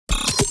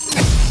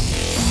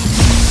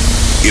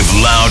If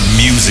loud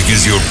music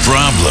is your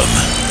problem,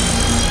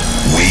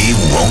 we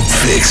won't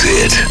fix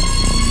it.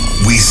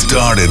 We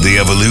started the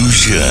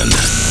evolution.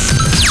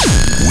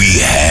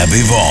 We have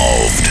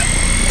evolved.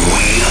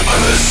 We are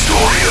the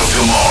story of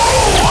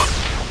tomorrow.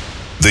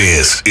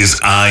 This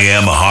is I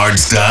Am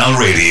HARDSTYLE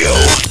Radio.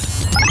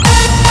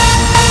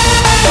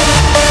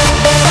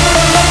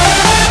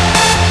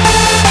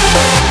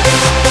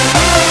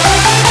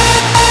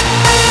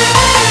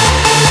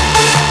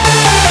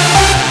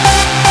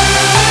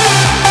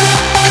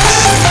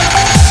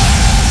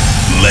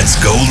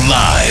 Let's go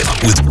live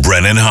with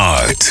Brennan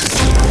Heart.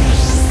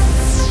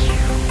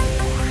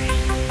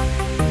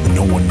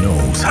 No one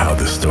knows how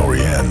the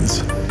story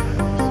ends,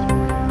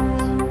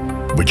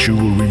 but you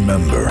will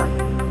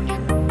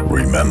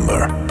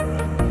remember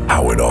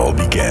how it all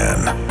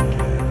began.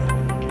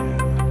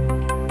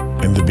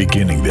 In the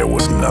beginning there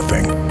was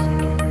nothing,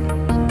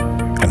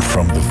 and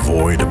from the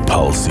void a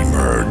pulse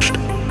emerged,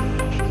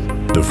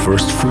 the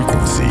first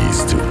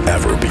frequencies to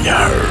ever be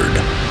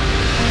heard.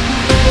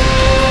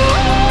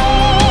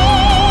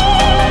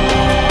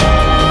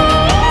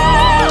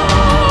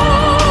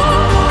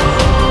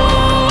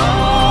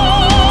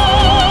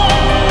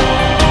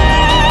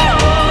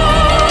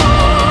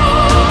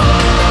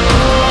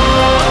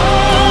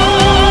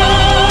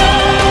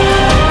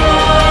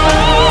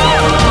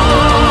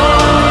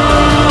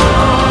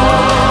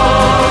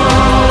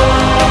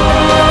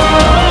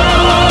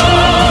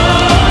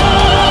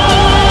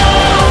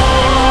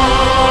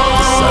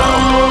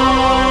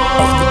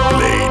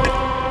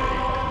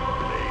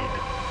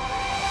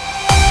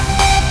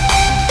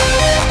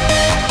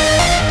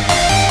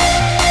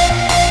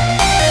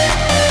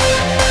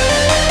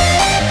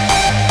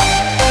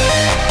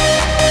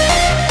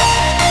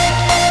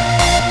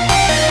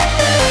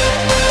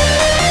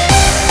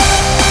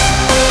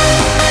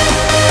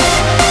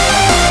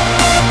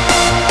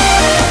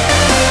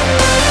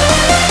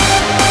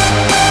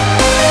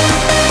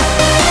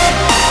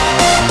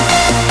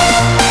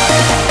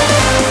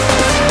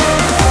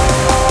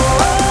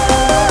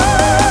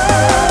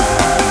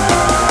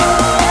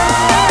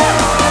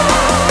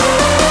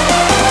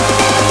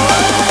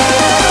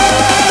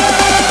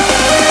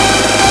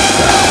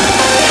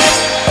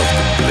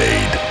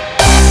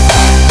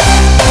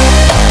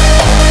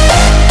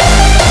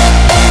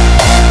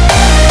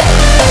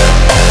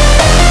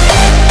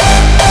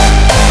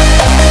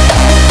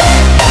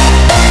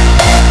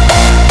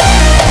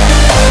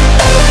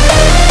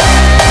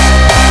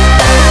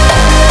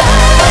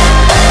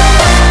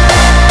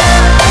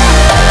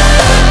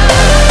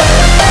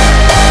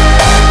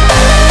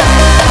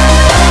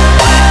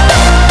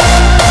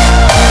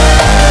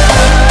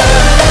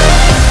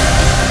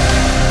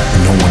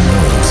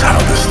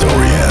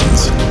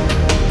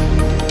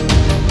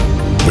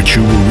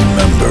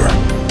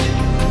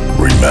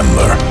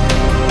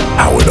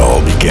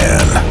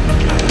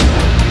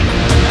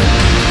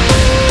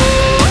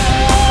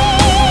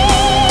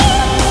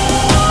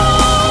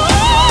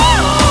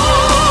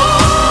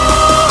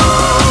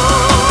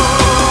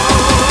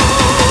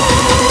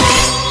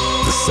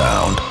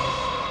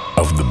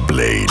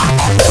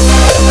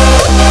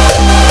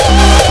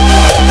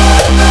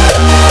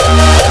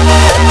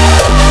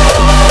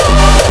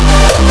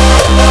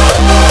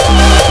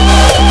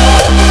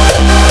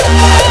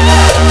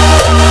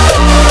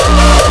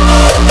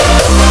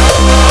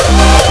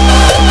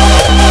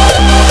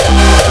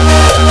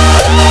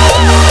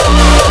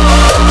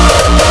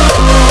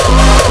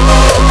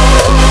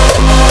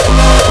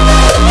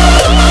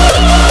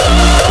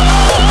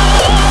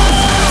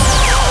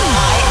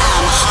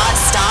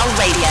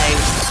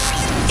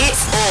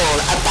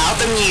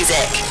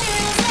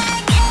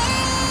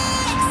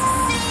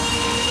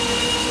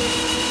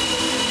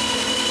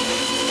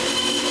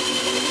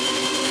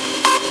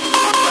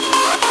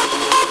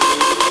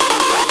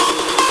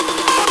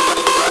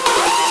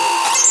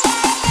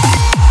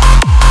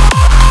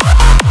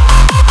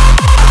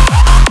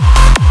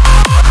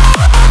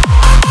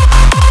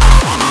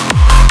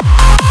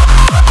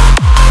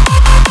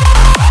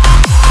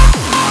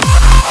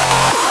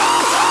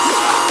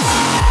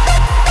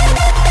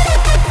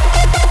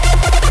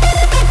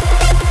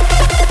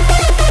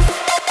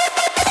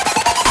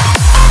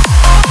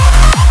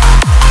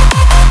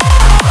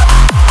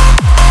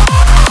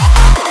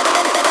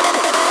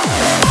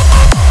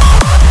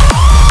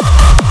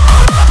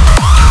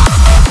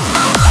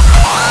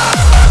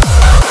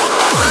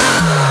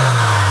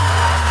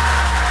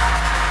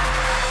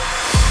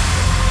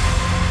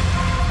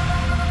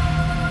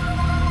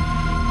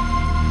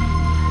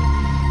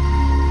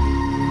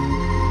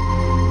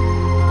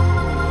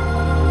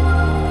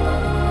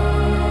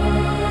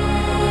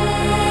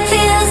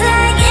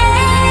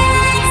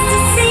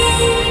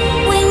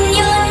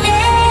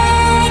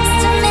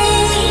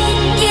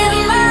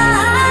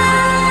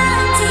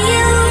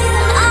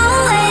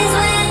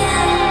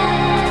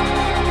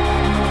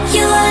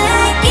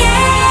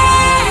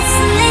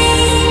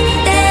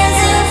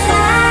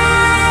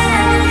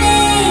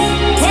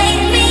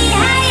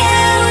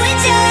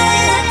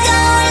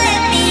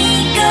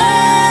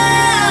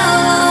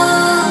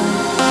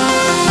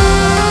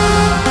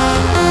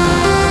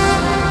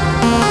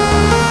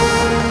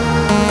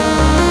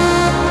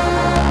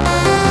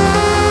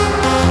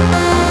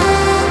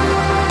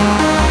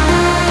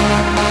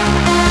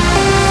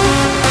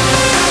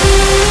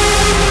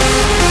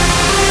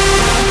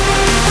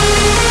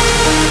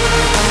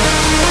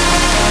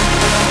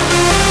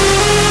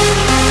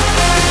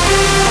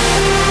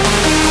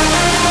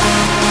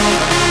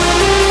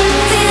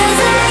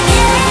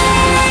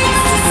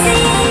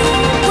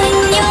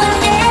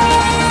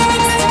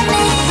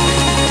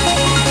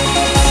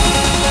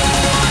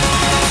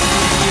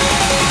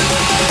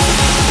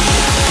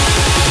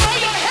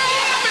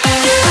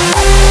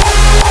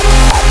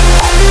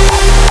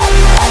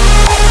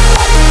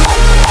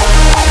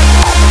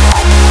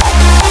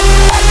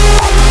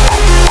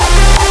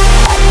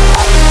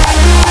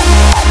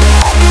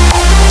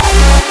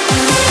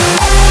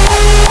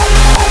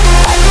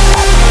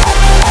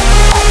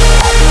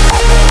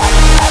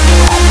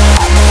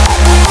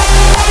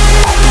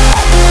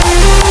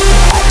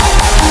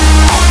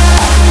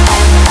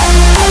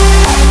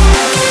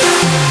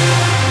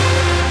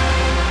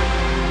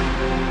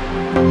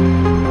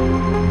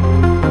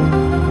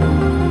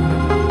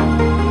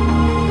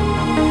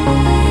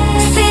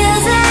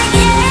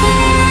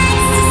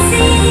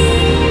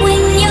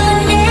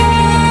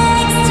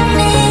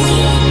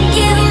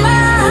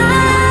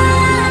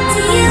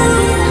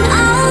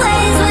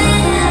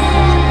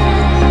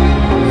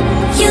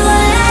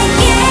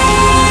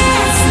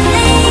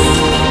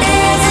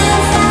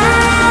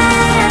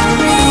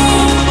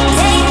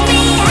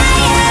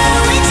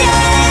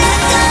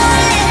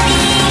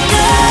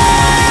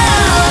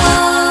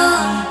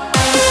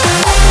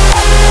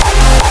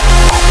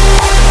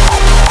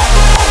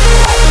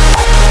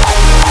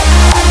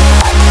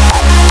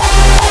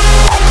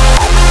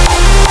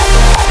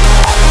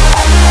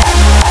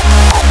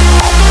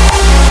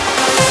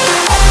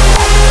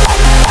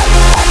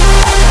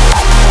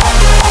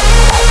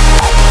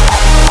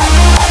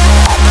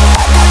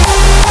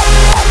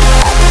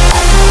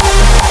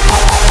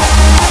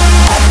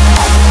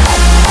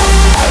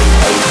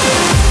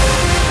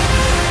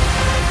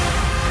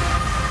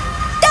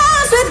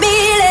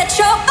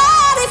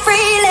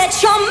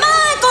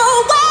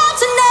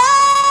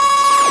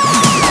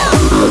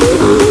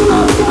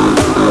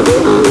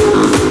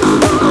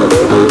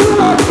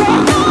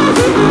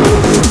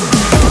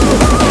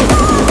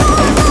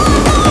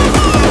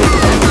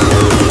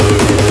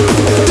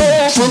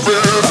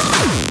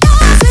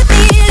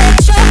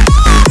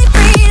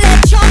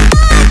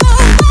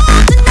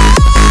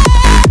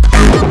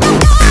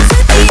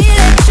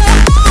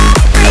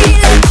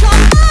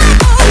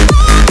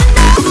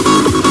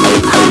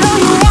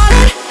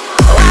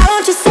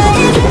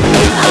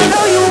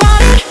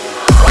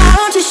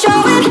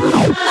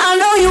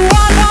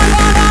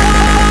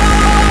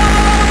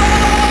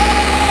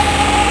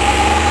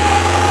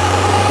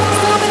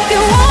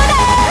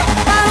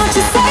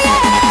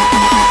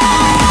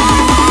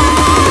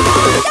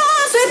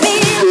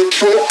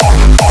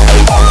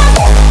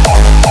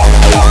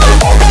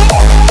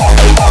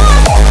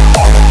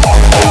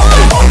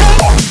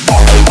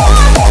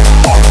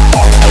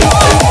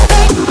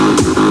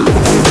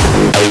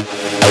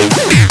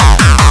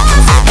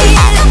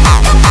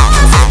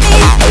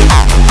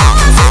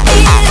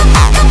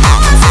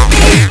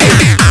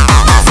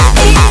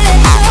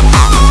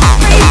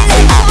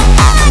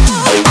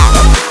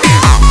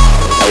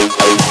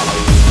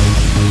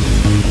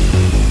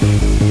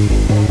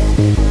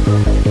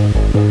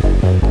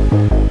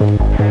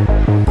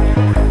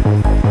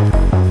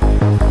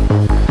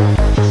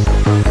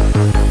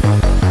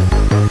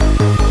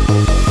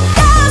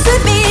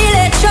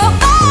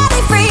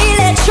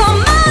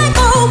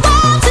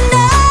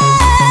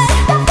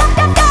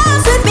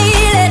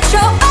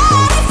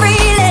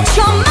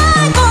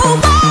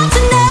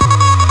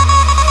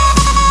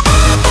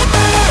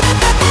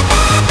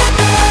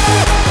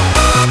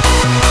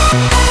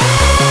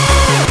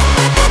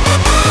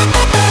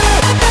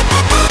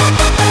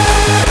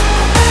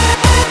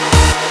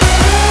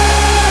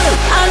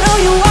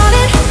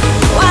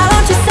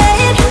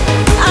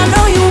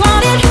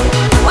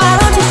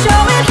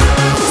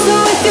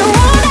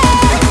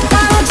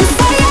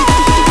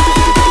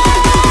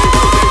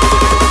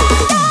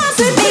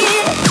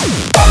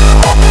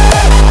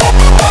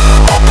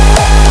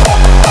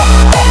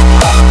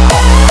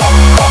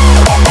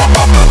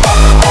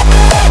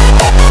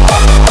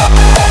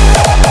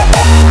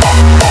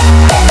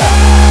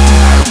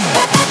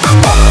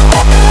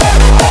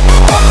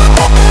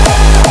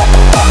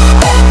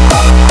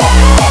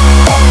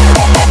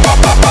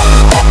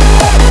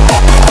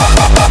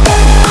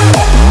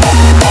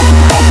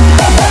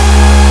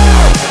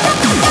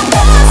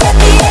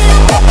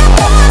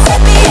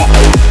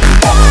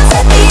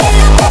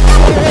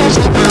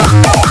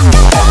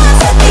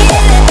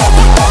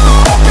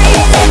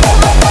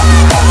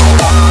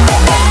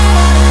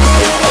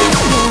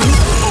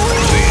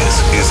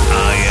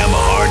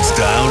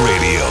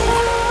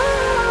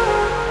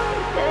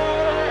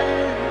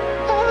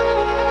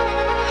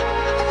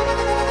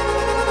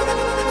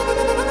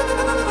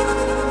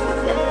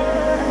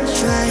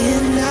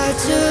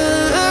 to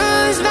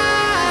lose my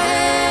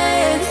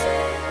head,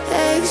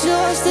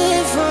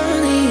 exhausted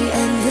from the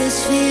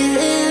endless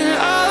feeling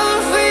of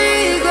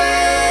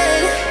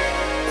regret,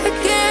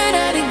 again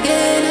and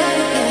again and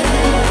again.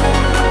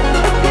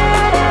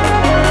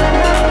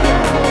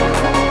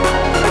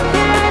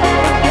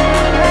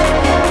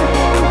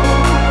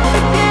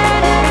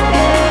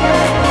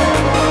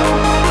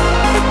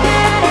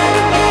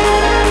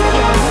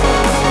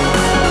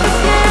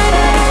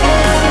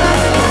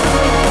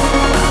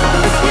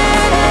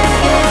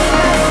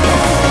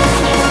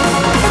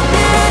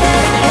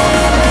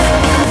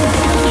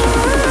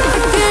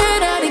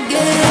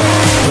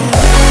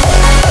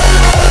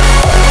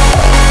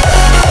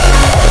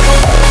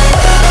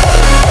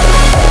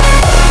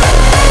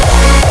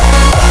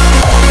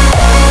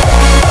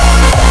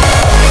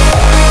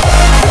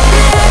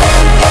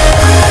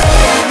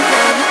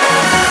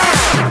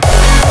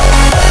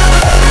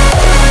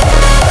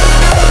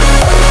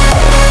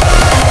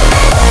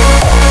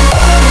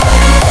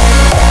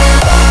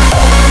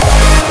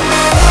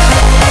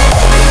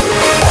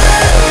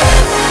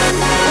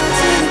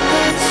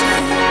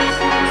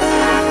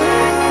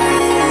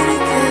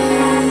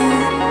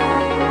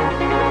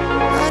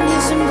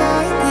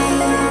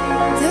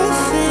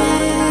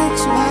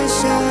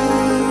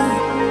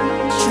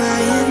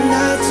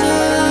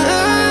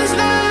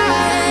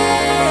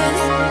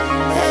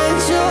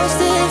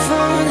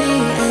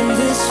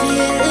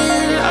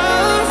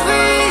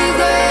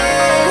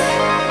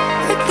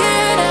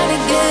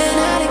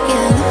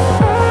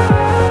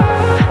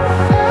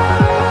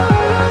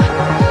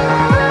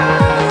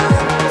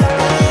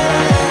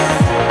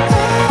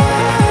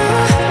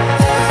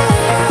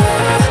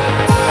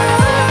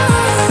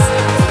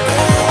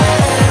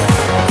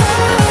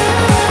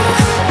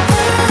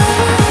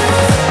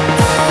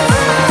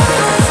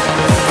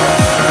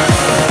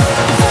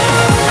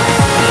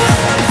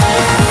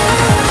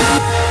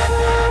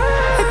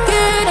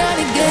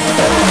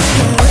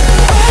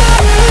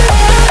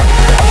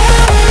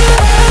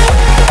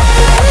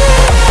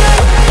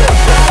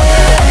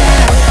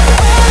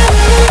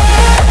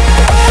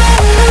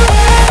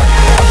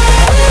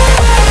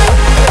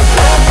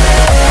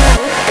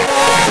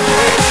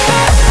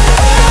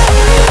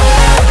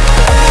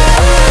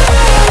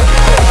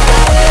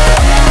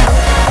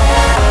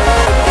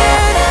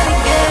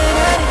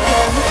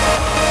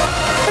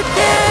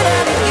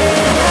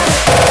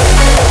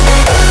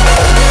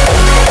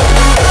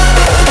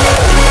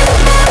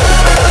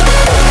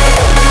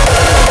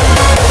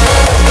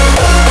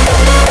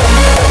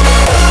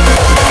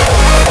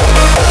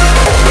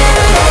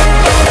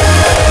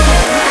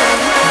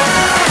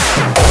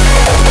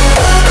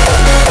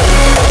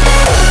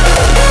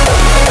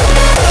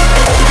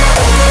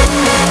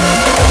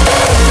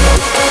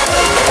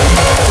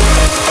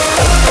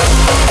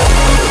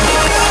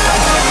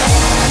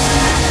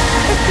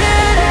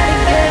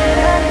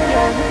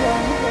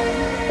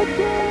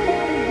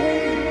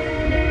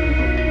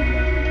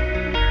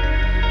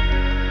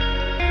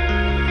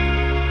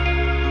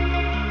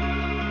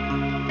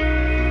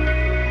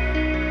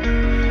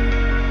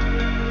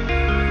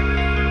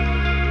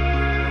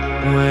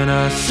 When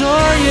I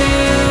saw you,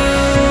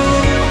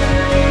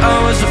 I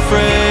was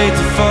afraid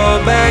to fall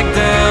back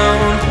down.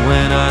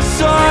 When I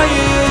saw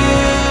you,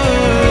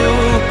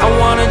 I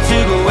wanted to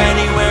go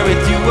anywhere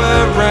with you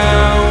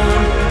around.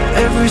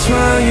 Every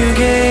smile you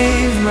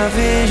gave, my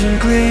vision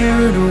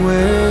cleared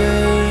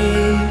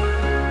away.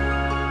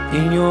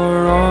 In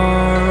your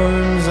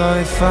arms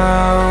I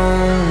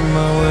found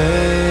my way.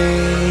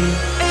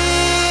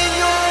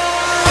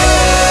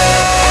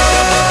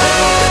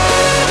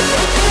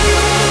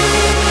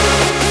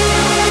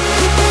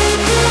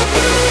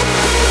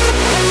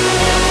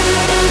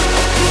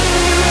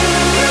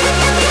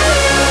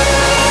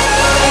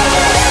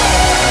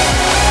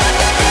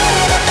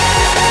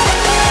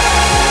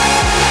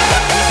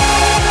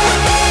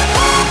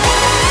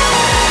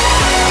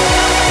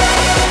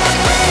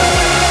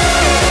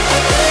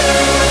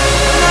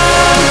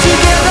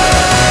 Together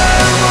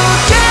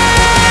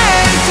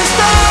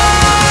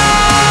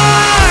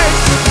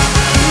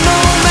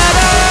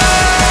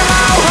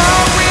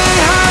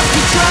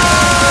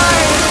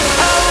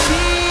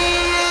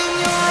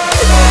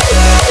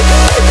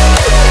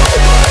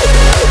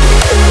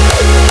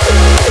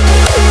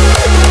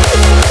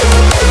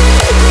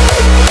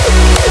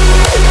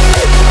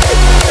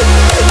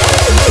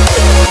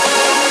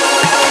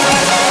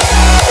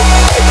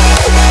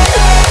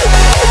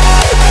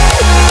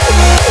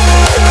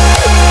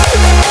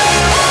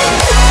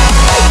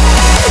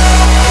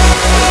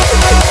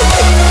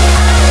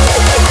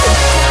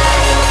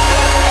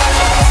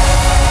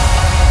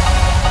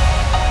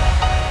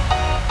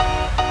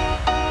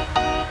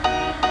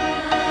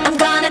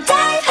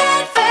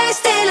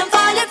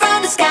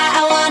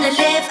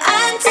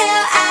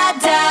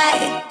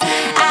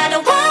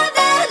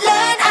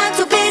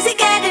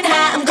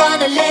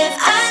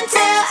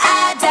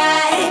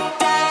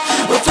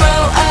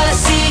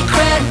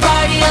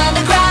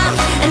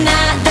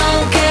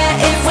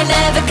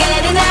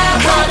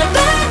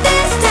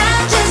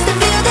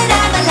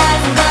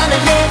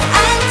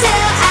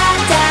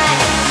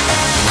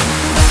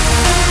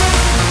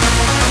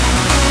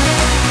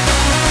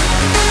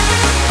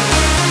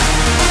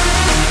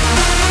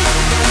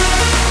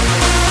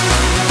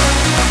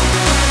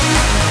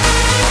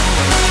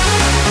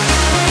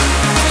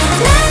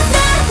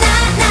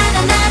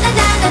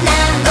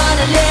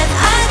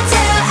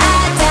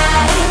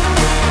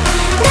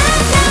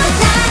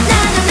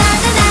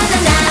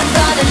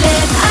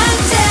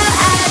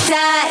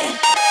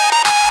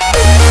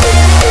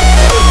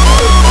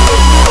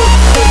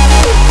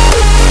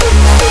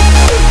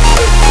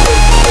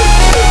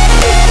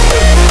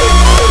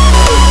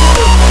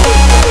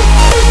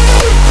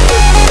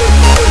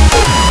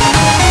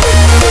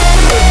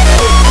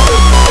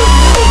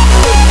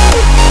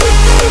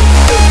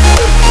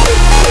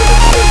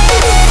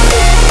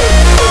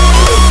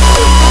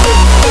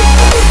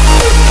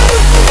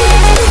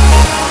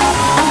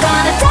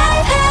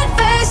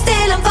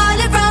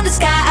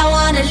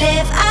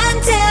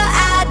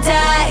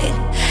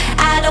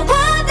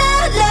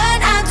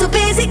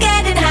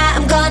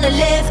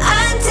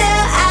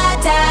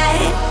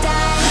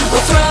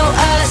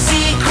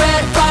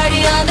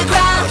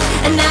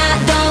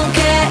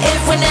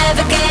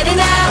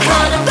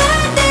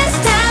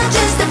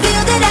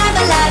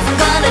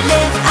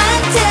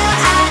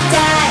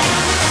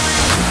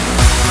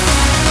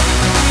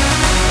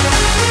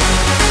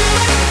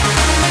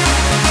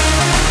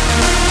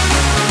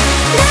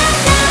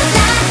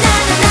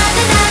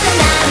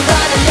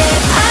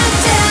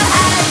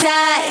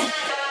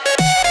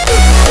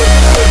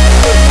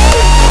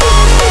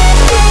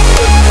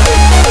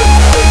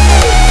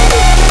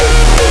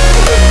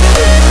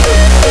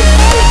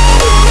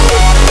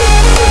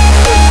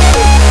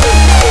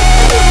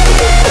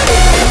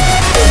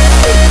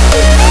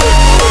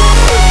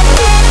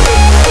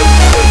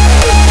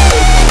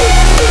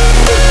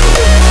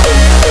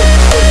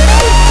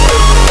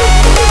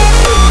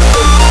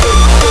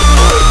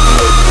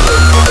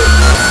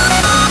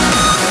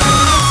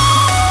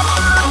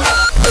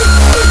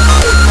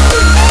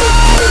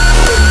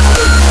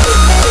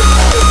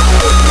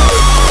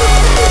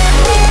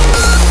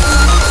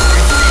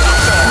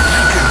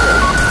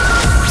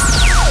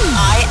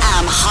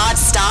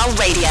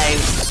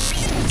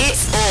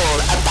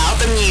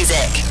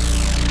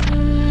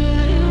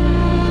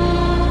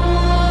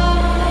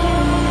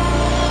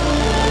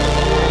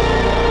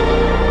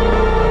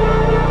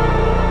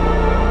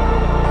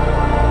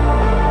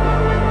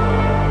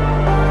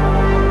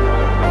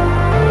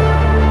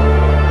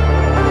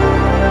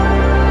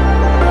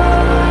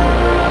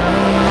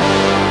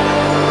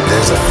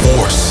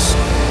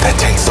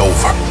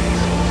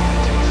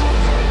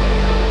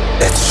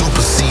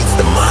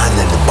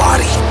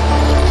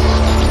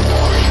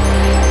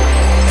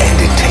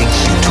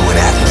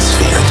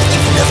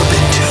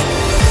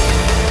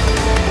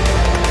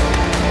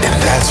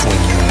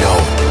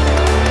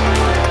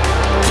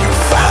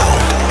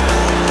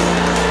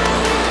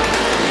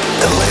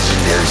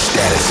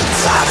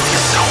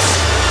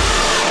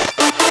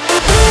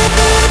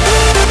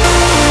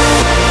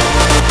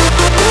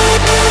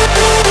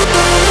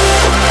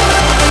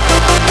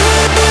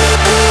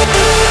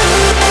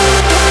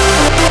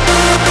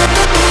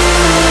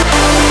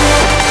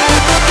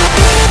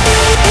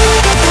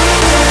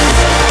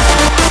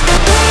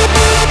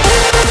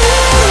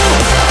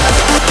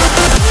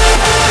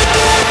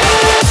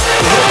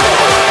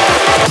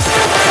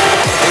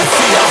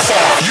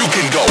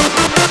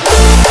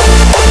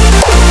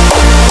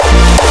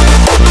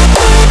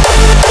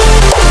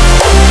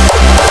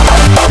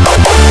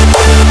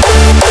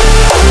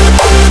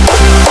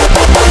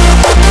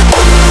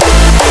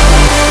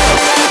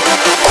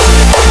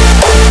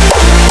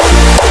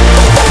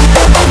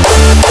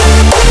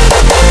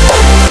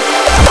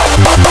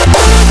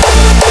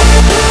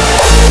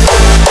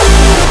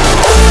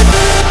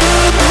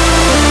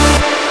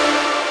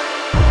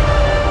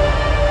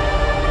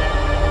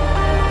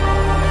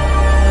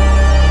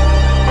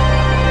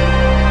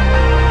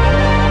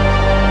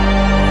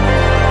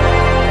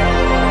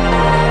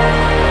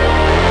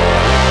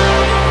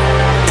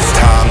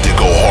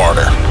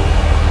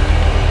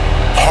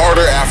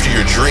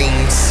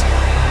dreams,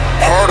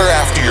 harder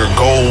after your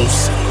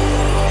goals.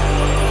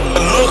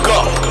 And look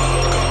up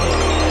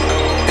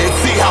and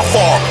see how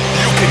far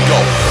you can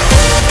go.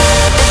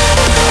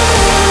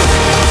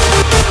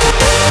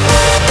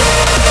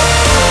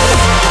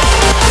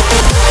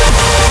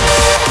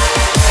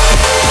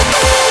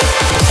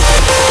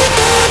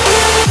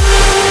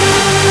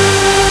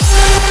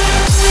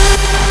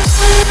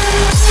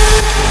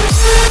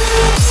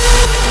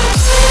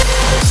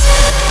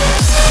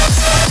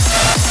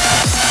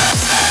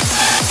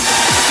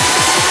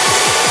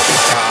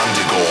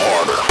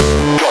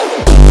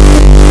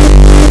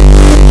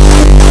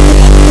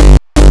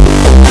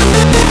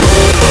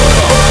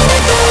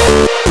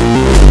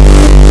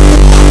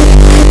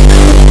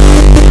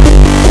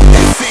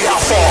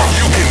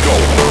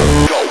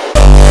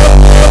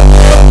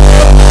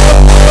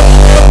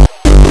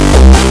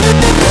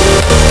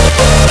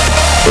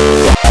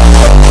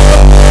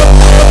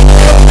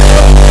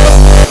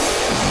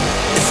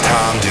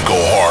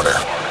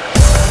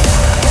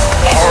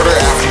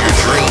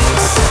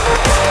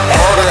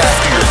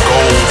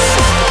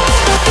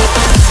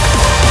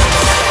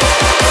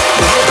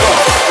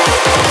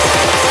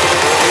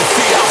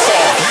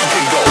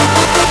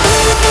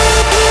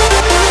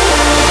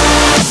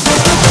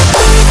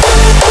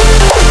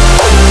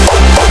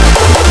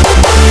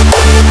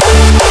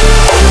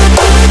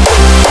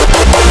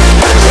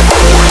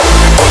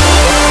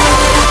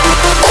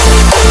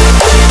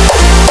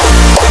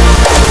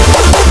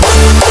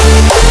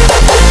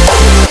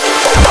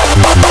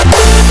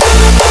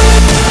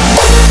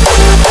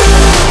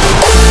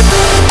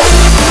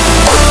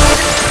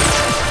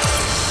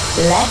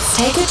 Let's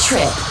take a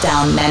trip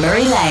down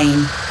memory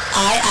lane.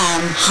 I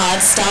am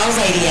Hardstyle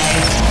Radio.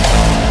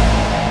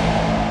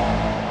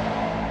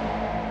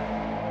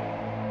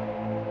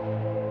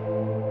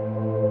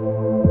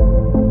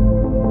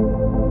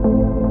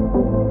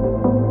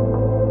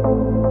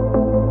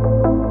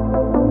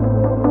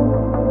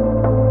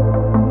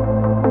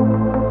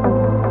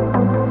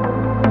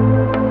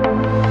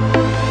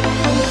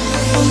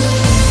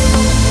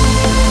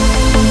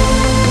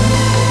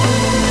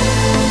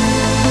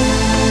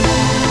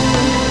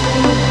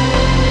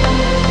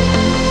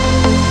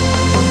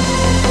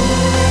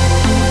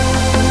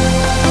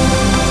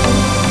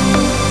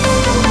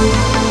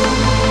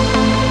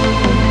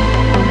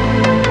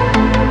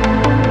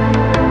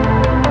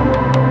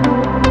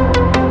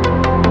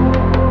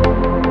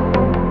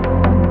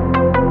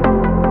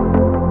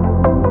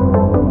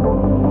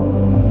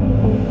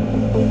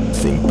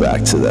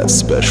 To that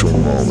special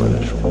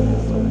moment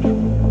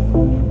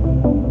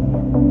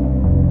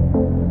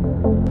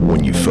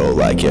when you felt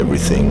like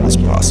everything was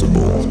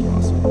possible.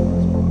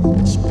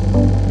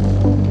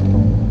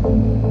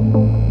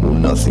 Well,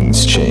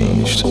 nothing's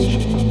changed.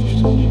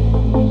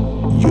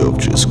 You have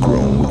just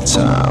grown with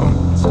time.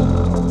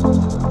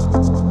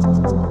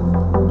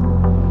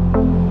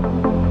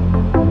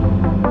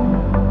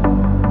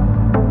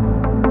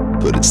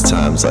 But it's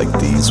times like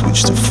these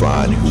which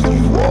define who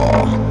you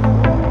are.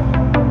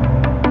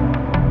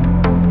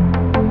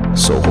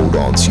 So hold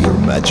on to your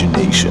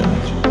imagination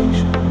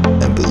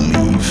and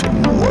believe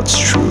in what's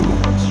true.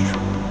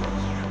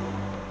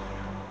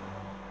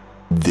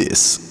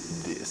 This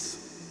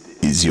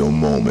is your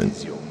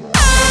moment.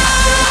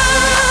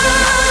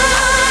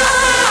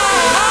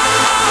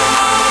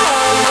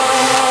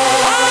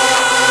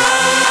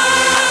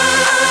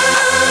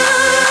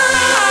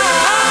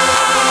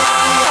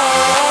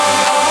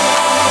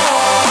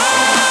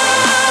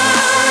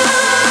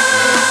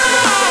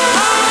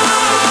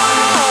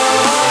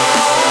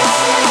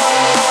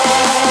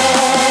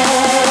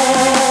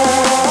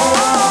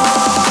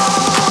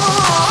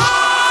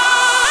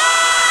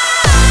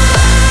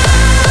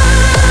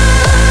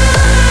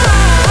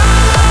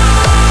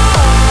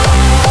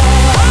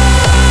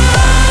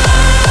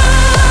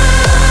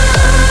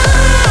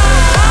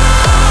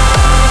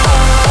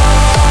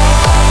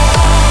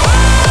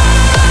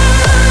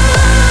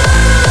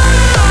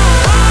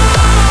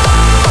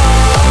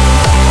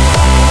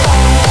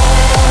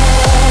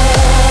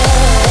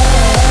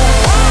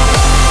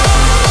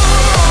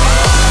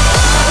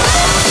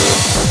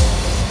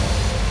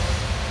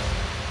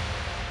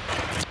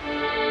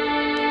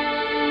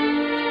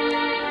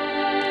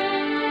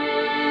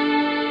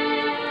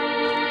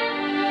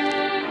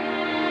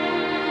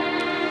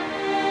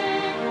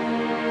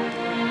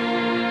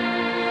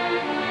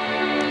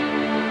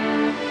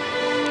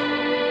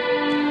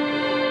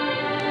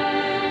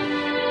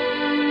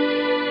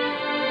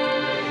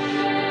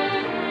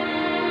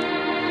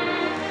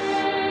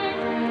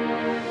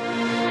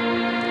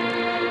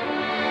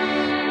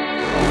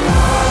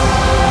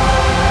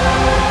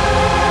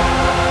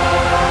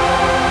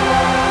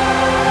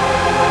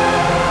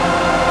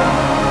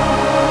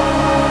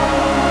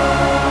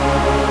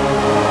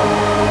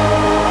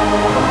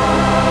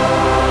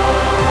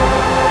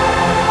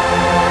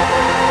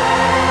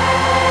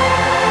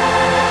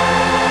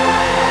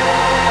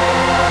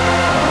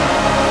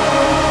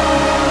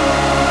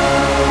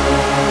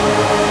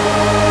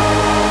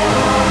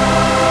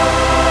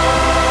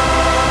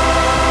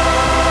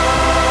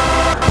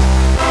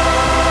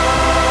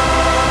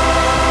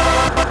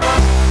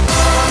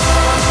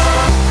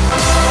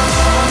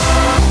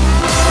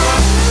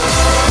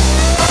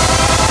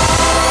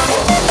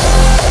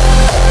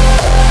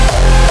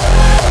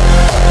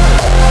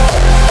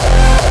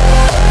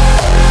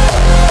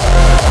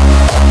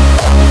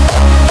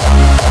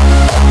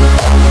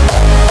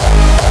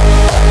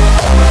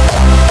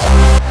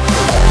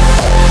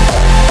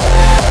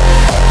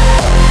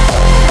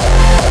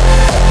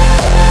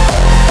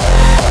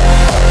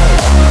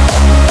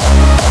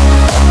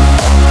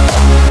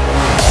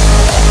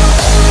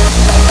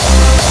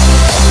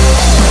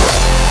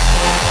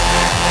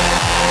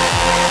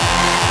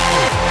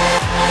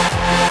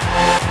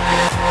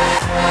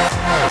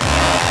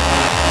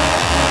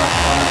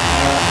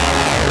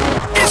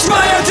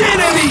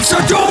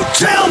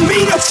 tell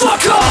me to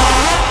fuck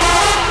off.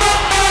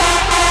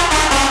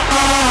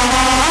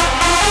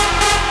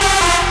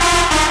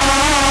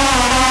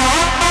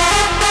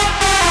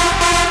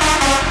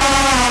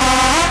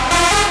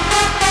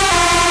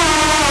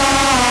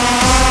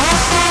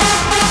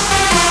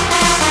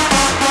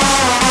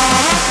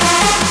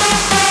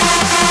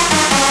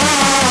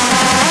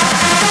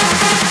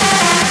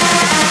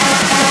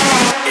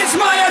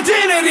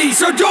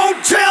 So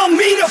don't tell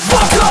me to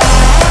fuck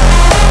off.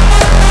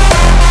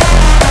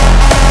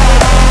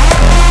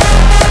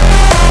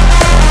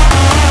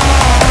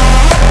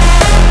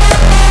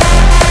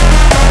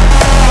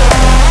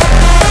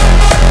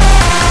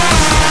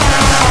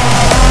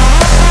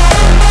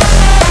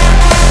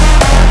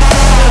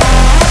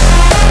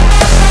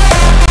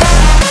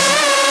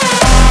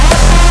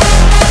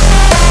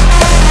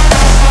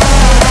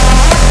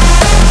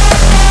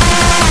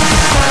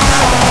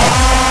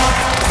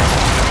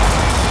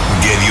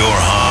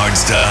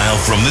 Hardstyle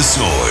from the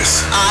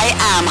source. I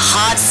Am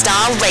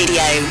Hardstyle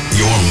Radio.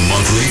 Your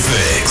monthly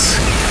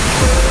fix.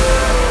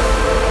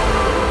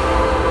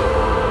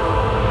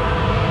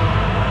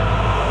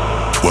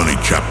 20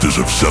 chapters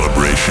of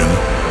celebration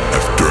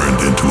have turned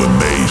into a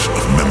maze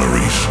of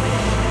memories.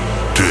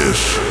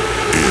 This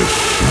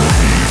is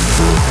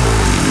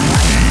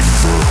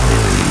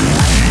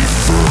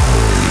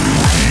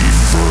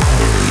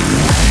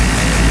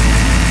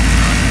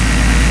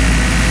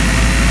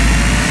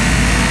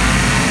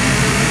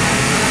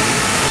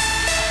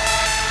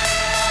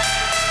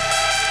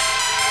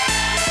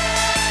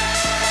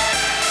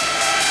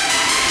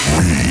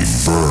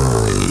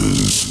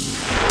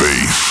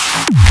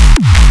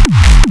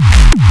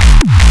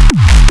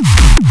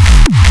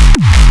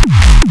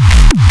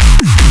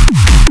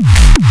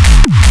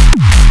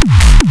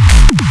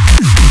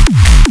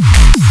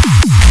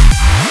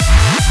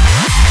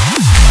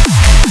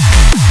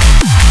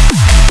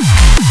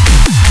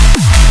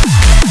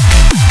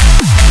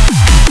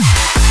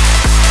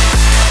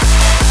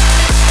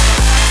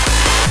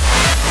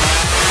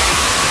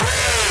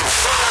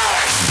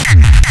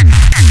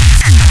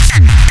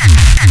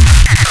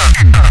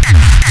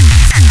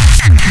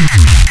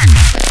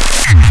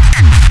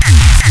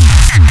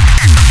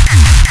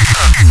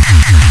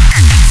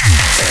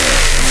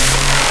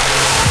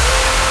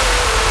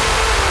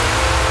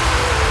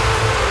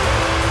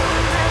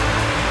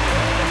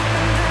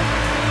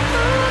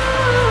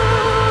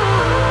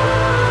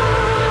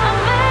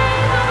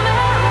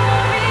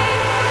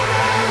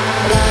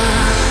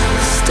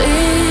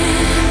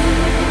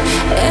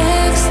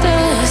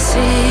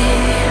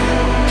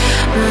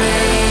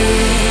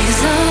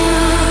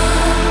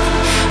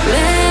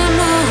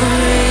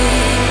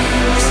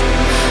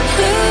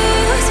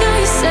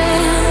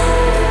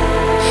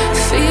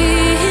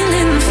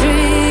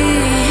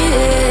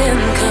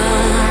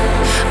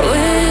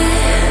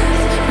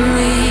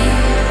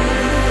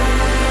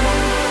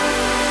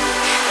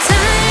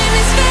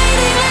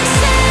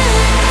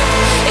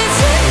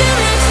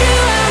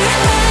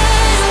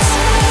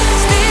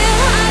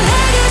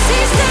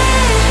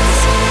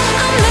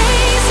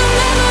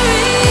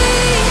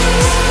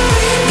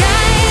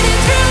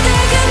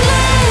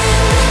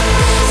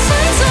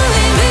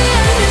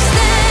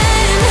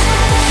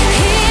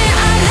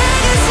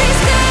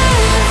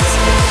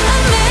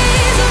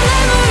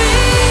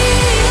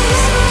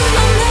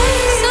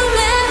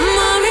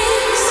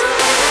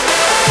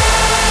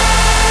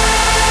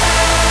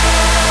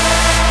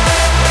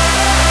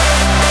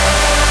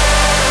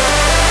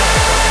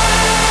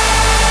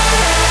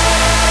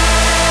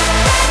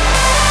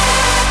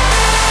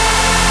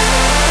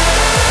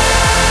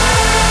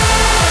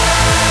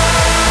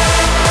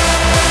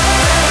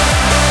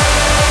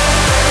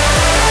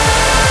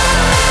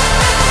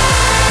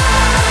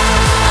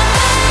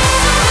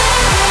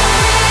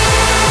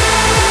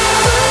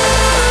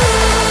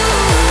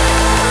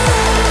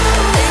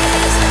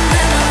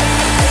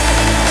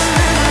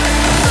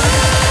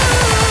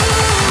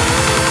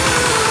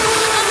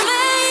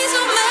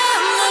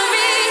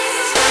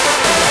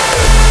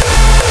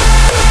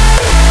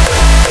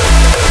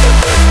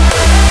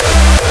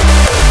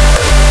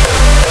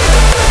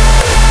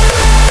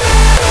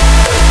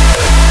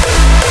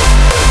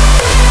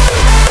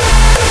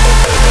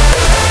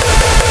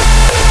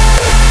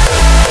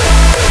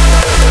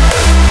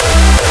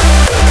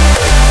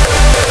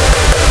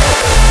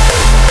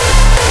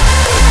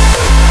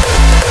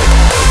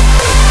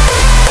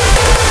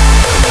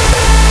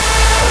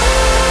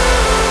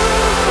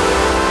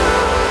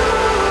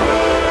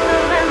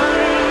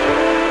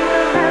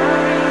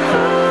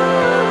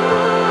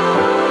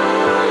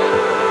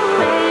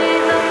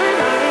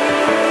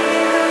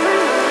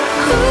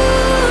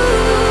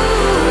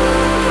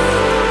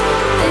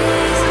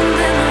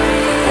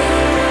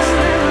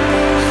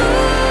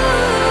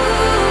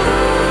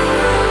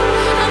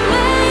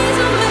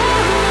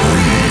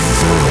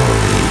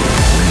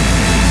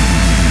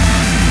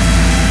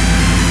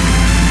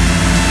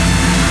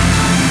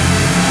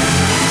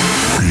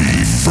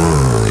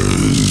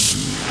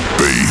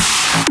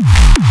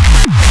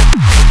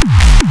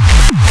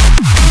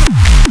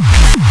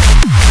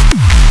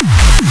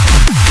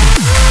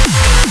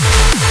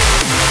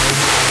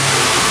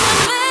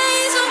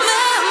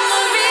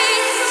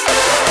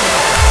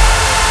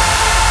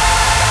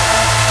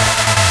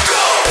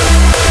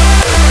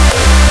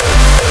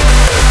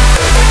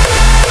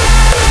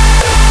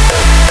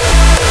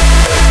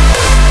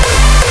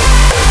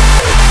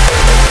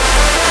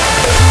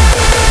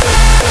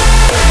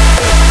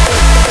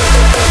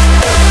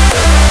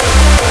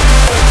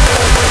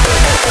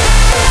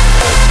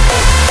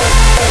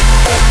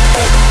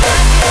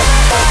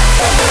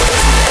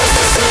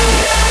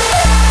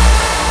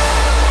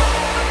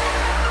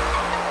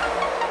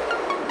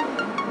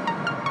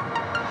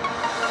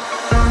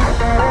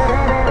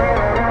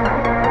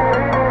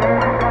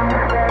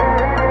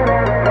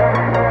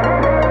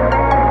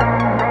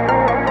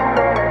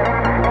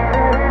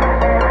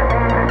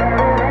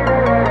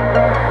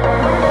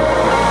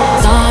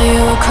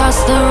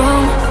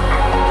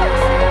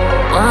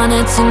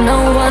wanted to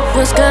know what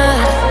was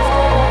good.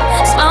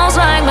 Smells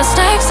like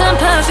mistakes and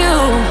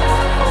perfume.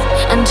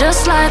 And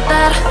just like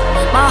that,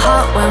 my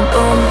heart went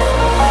boom.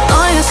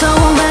 Oh, you're so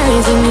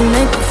amazing, you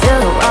make me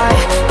feel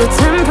right. The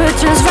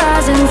temperature's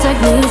rising, take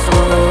me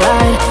for a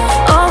ride.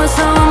 Oh, it's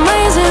so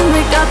amazing,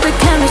 we got the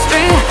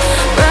chemistry.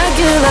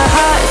 Regular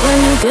highs when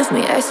you give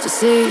me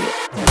ecstasy.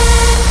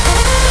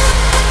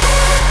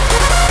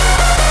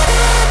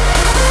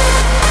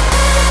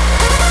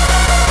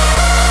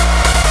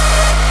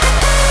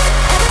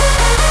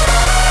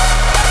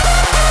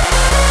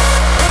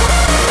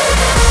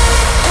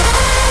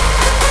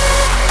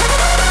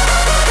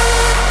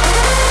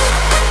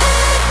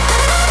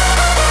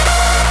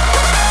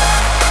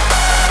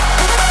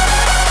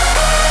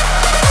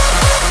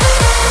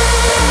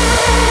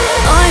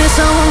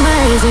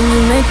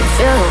 You make me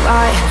feel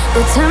right.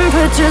 The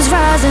temperature's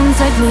rising,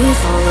 take me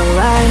for a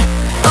ride.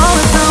 Oh,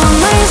 it's so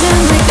amazing,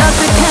 we got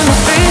the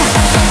chemistry.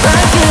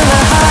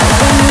 Regular highs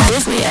when you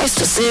give me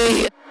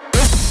ecstasy.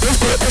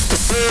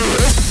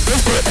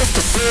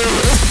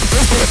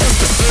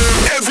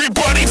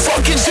 Everybody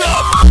fucking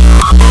jump!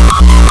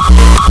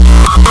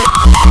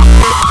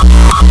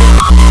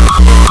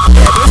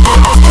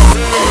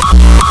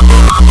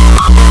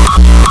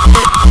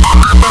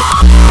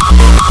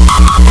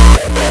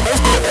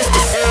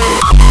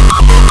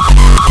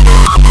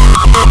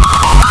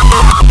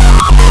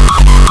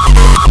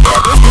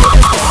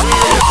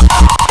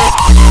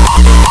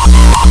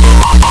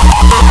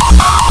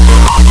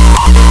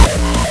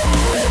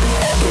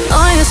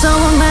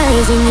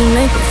 You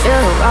make me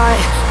feel right.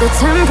 The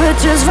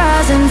temperature's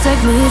rising,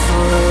 take me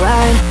for a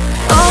ride.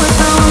 Oh, it's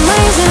so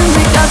amazing,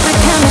 we got the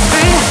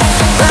chemistry.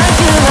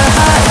 Regular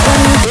highs when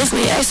you give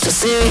me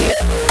ecstasy.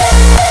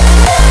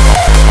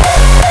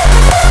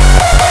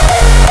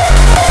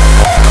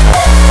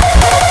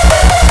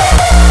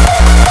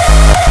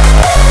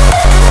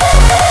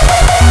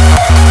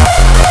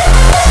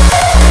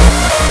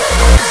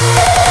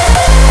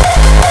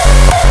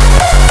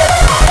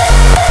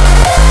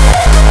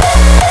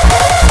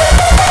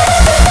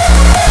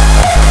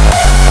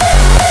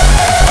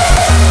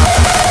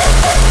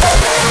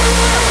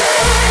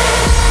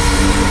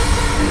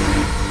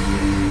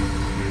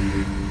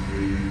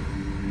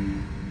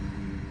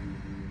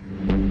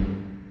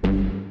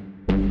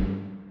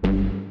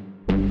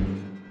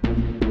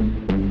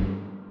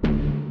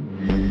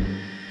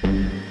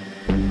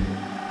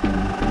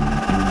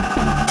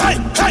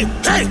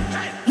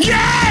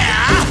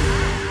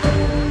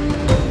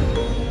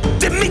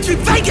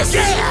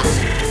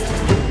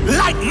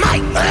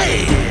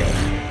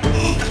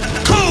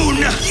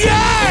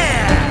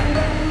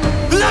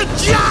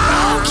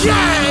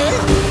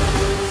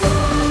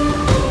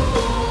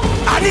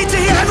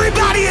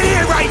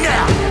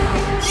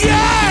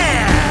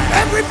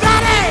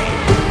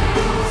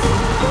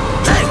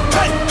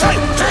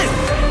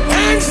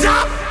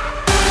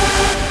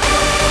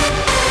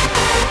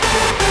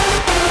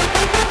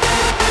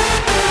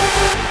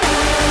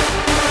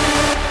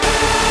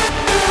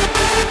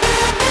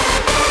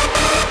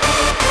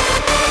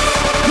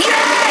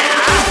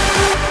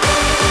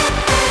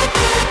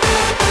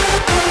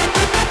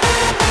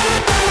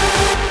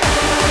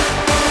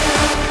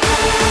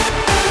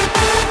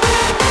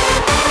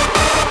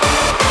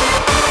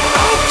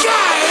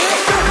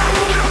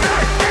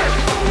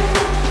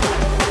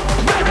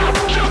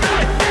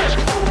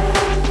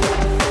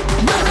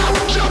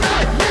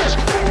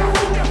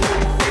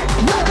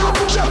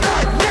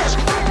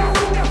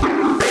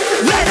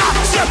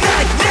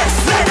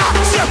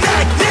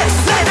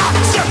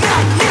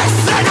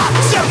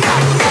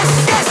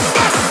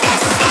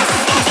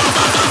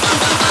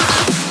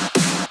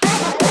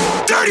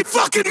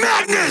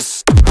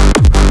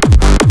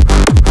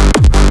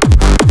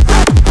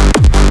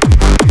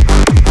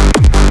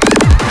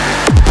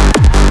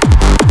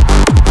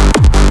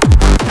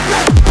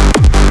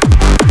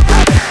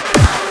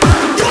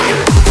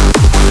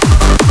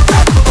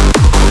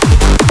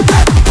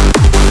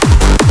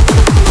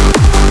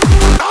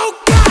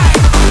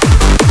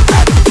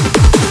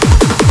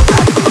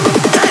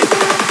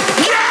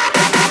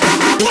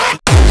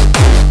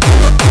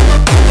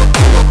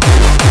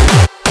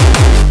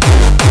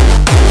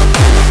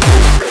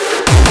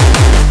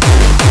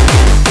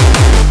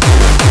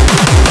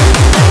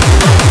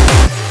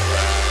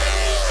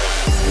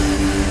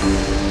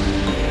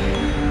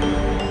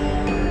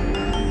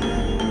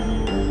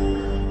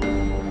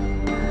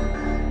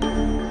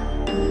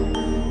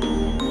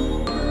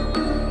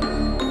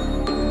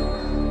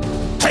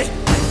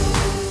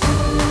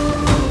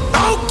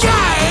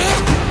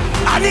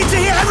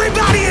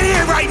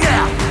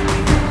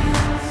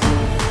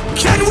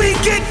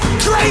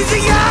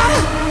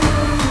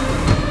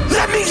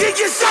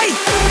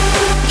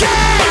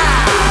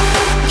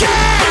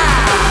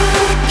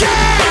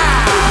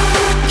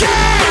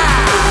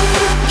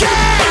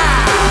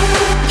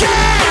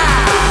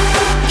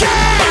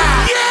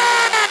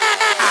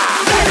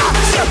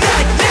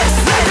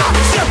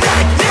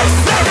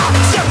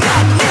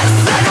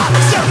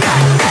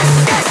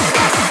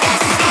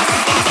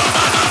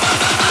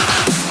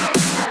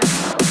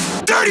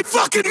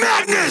 fucking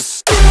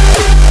madness.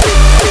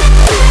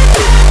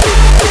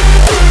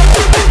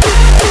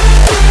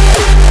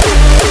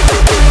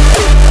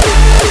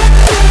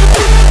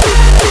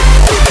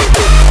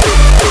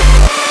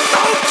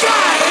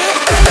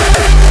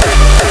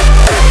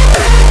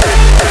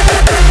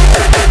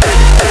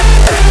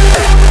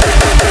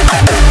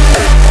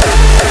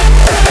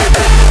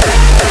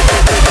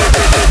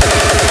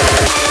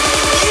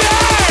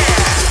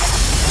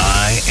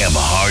 I am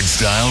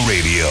Hardstyle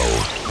Radio.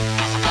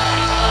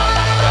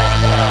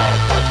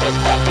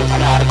 It's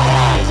not a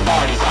crime.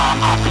 Party time,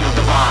 I feel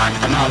divine.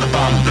 Another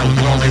bum, the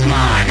world is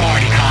mine.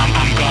 Party time,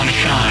 I'm gonna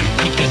shine.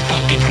 Cook this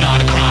fuck, it's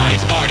not a crime.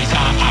 Party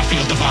time, I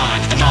feel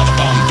divine. Another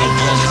bum, the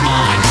world is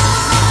mine.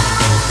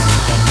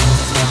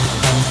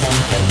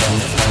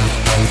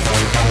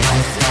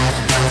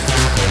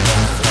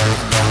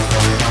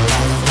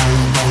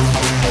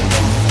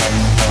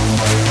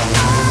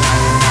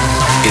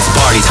 It's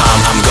party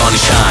time, I'm gonna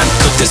shine.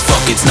 Cook this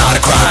fuck, it's not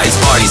a crime. It's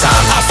party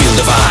time, I feel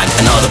divine.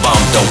 Another bump,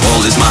 the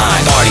world is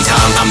mine. Party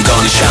time, I'm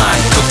gonna shine.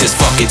 Cook this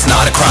fuck, it's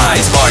not a crime.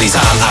 It's party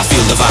time, I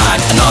feel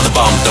divine. Another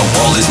bump, the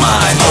world is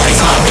mine. Party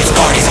time, it's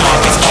party time,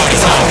 it's party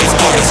time, it's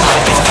party time,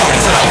 it's party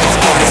time, it's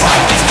party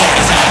time, it's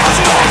party time,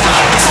 it's party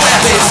time.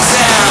 Slap it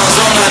sounds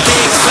on a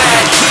big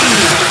fat key.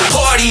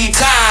 Party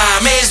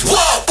time is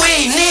what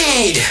we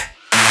need.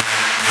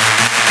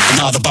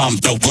 Another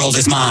bump, the world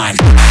is mine.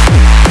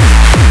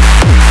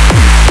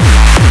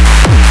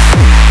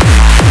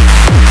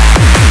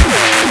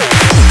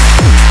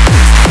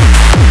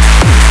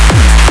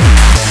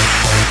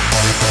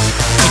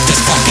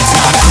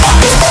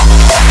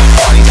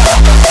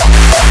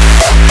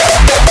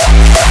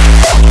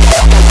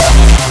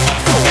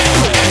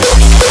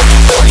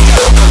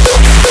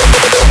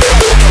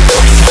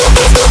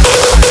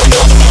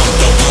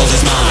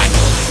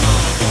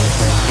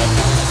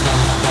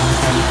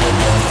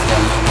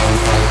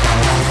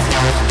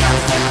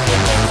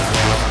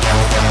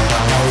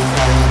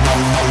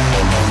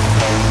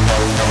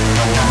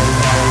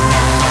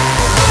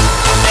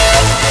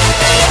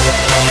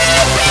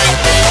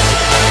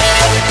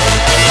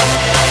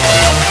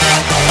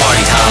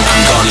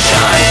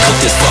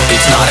 This fuck,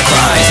 it's not a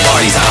crime. It's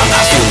party time,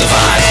 I feel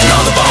divine.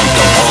 Another bump,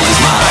 the world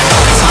is mine.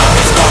 Party time,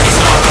 it's party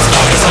time, it's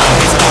party time,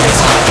 it's party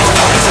time, it's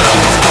party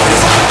time, it's party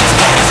time, it's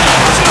party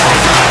time, it's party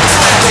time.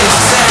 Slap it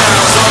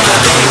sounds on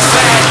a big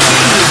fat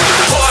key.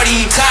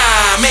 Party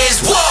time is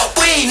what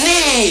we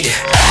need.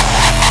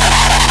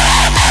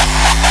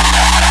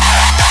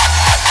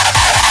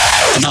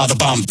 Another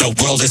bump, the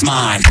world is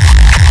mine.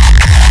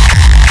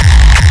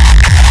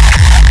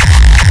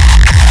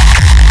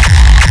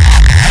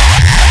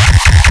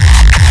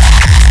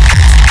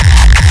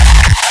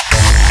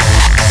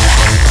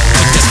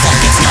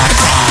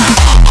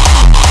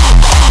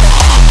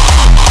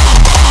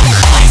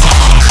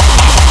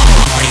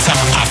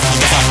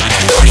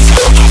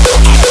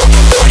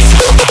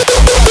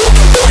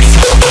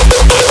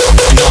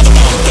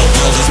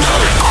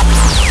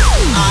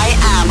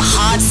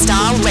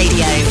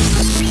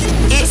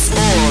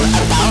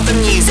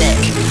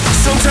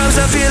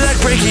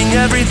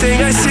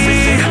 Everything I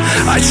see,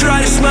 I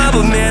try to smile,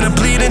 but man, I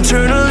bleed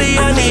internally.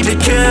 I need to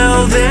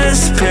kill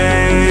this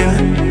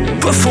pain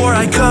before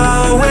I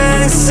go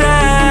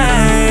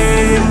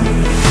insane.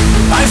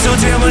 I'm so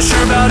damn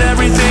unsure about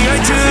everything I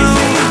do,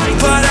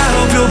 but I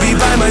hope you'll be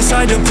by my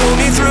side to pull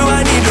me through.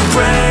 I need to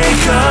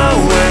break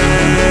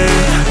away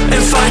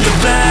and find a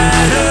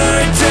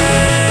better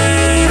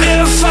day.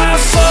 If I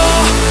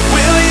fall,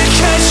 will you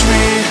catch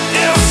me?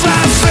 If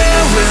I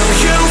fail, will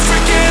you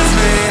forgive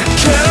me?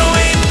 Can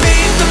we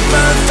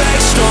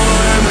perfect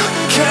storm?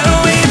 Can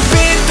we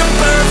beat the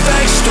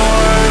perfect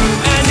storm?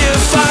 And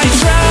if I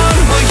drown,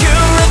 will you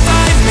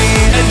revive me?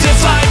 And if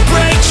I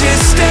break,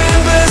 just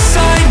stand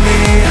beside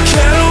me.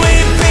 Can we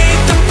beat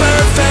the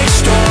perfect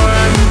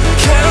storm?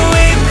 Can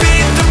we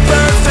beat the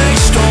perfect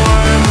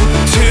storm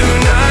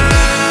tonight?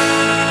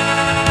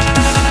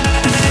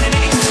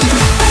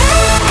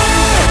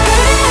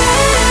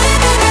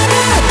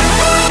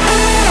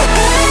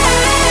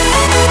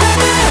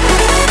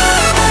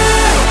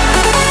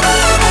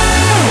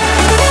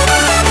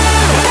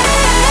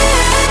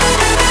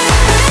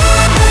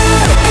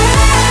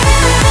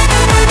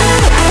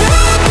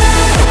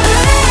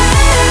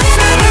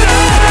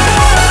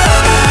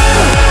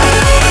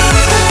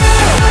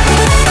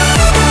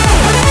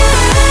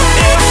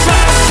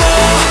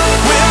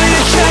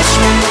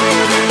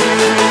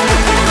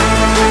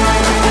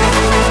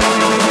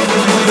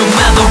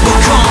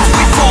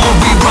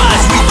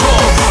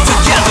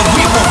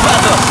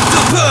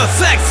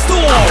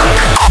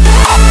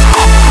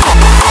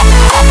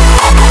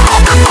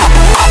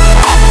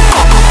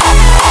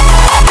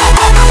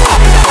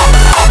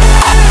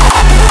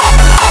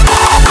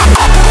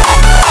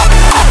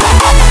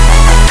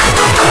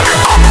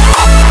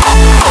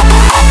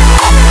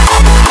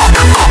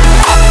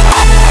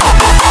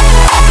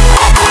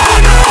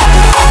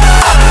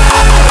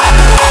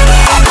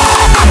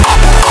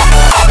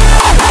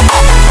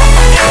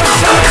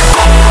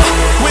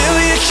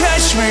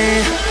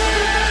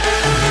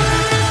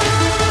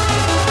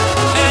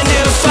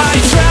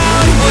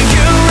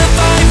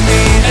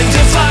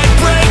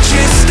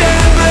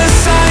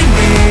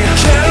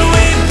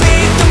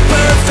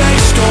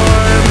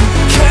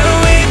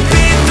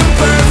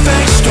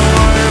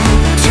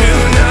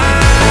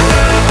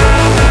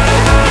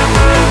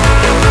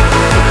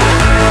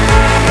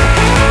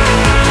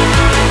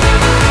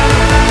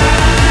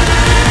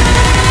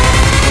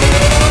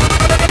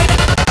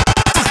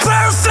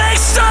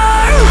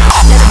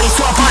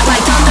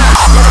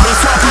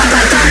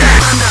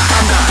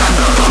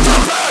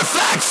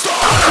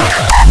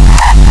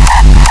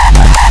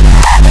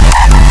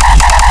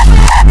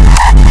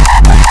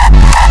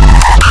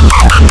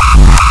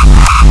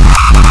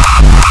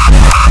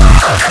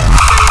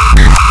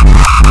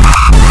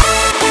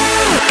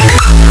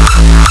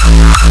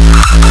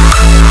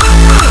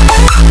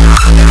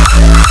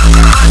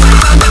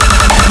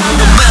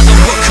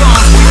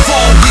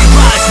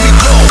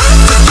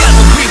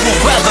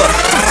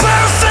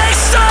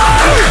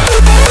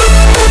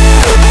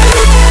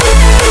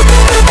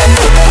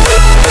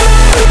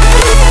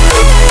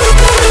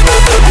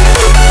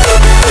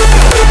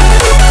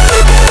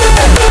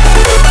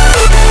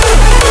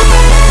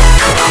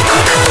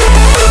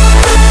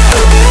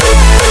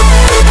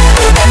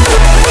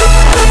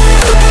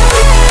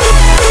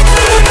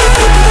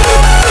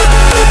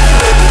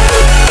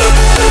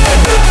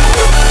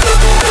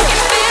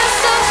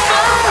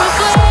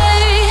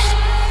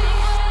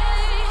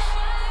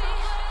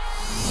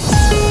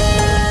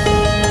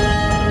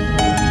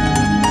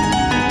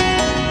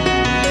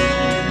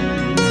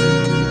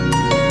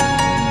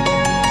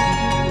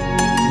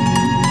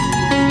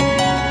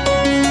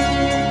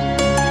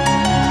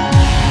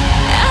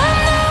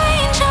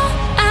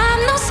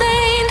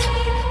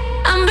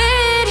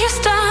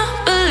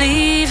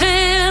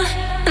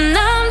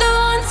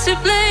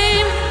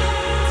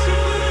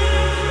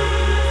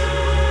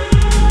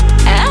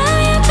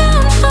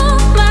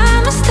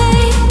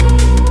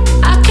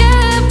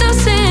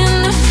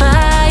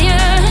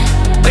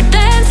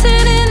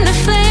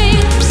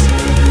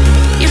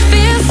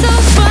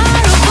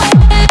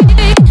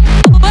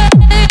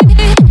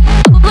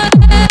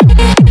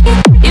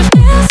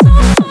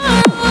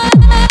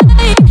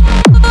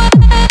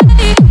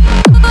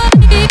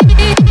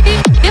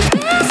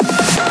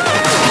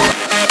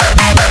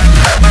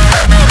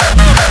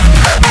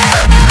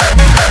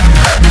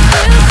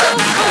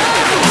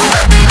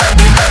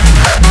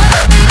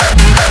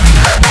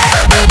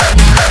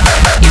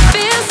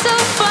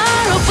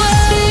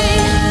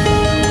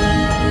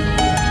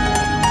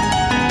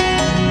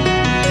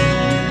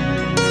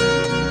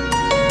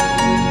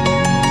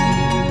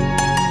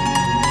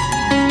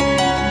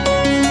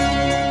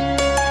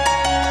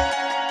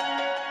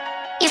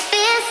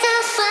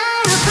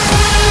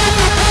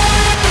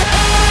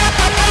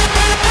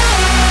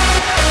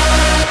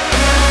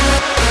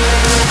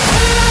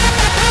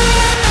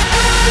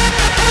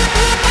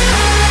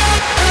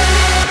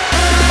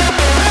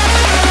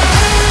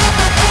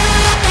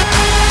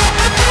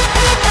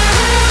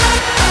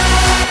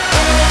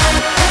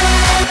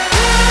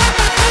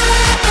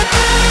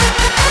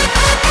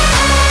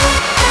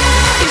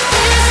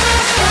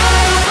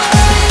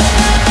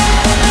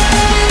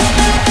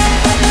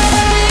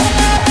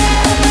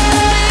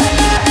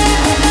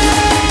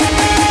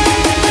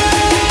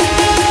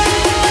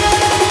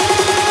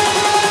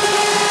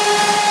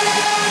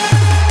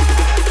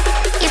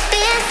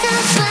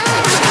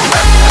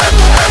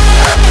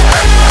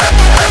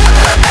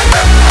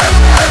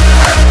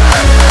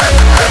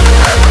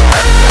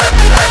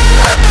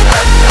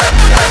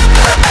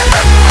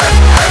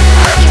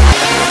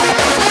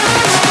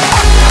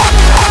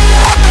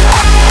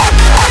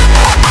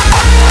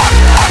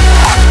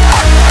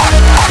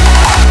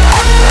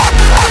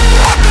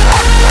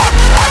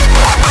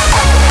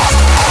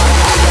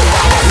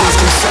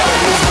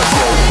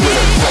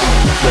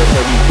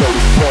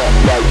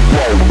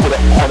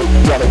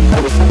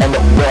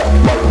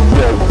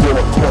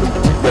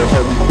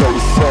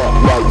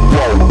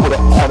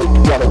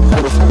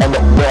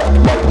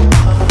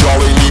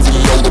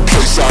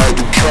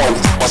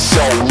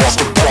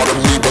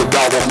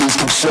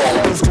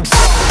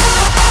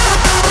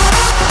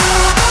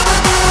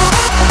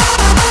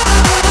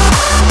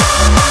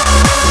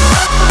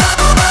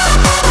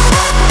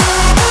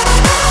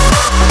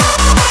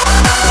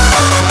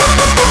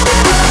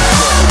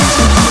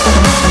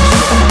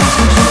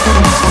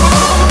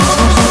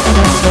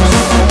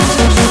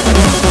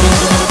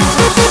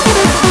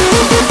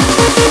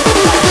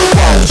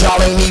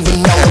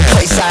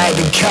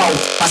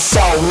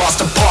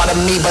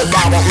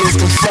 won't lose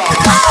control.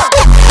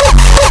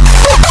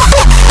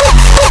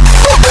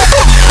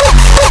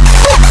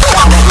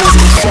 I won't lose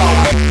control.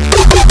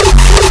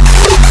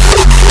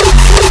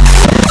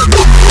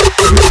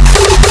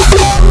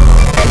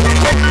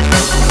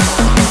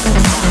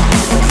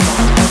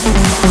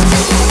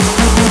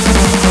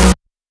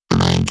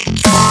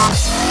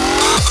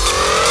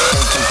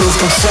 Lose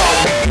control.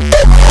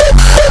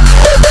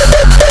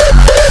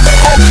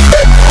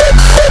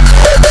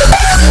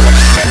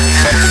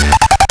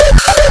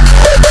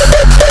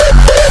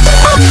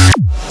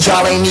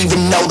 Y'all ain't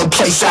even know the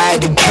place I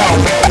had to go.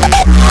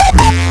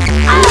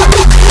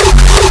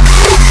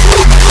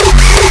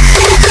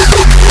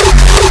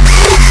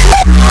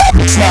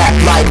 Snap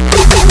like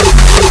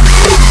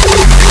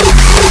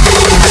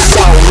my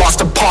soul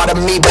lost a part of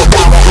me, but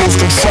now I lose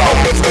control.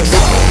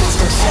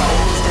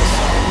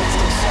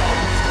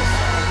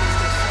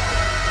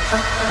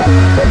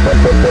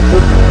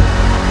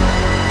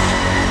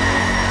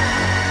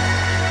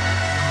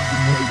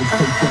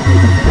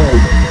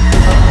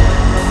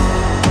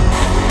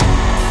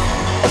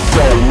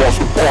 Lost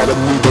a part of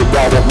me, but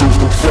now I lose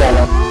control.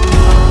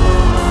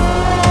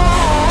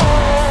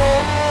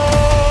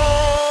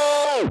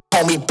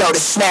 Homie felt it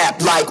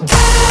snap like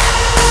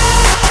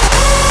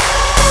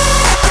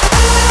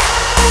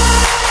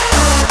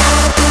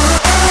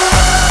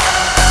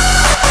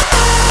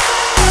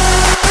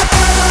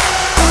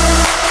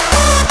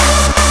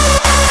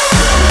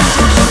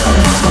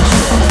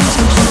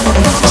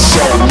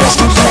soul lost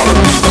a part of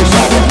me, but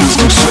now I lose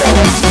control.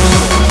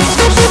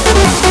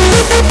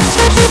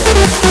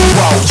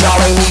 Whoa,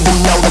 y'all ain't even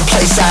know the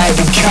place I had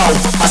to go.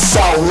 My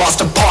soul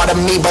lost a part of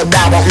me, but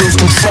now I lose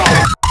control.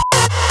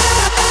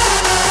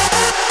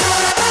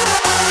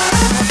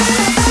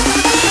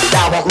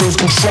 Now I lose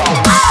control.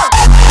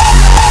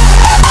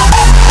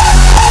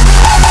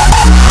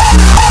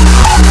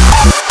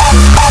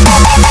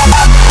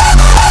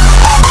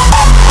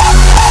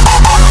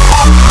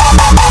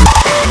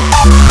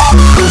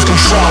 Lose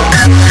control.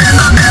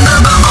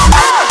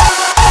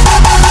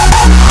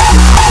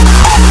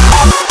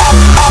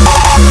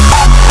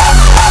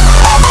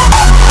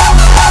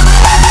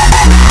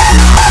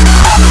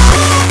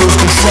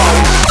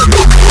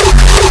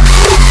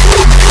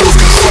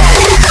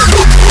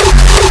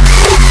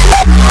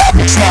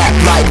 Snap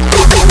like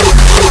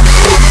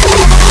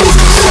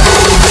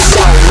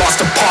soul lost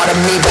a part of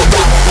me, but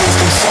now I lose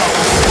control.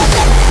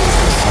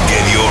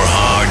 Get your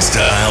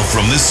hardstyle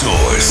from the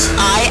source.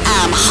 I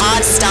Am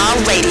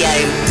HARDSTYLE Radio.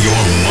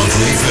 Your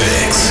monthly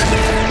fix.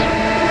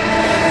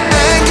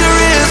 Anger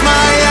is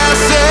my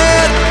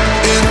acid,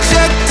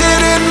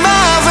 injected in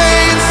my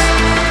veins.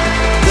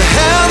 The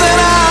hell that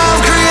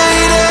I've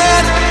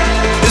created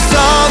is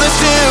all that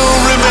still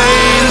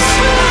remains.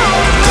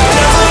 The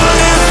devil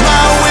is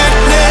my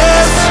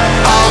witness,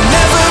 I'll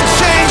never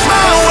change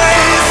my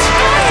ways.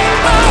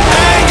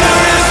 Anger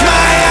is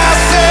my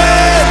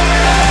acid,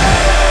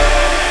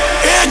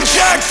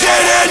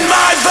 injected in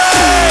my veins.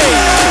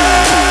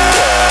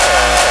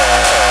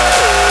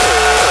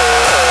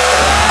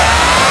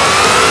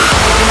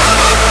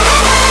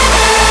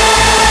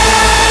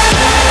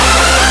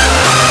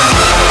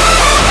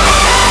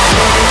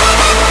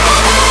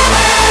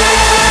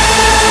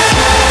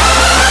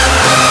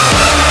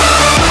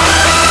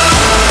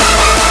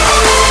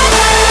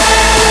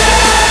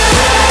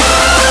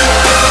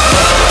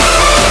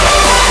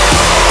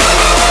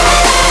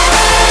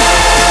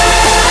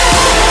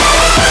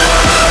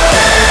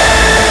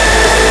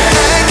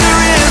 Anger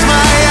is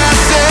my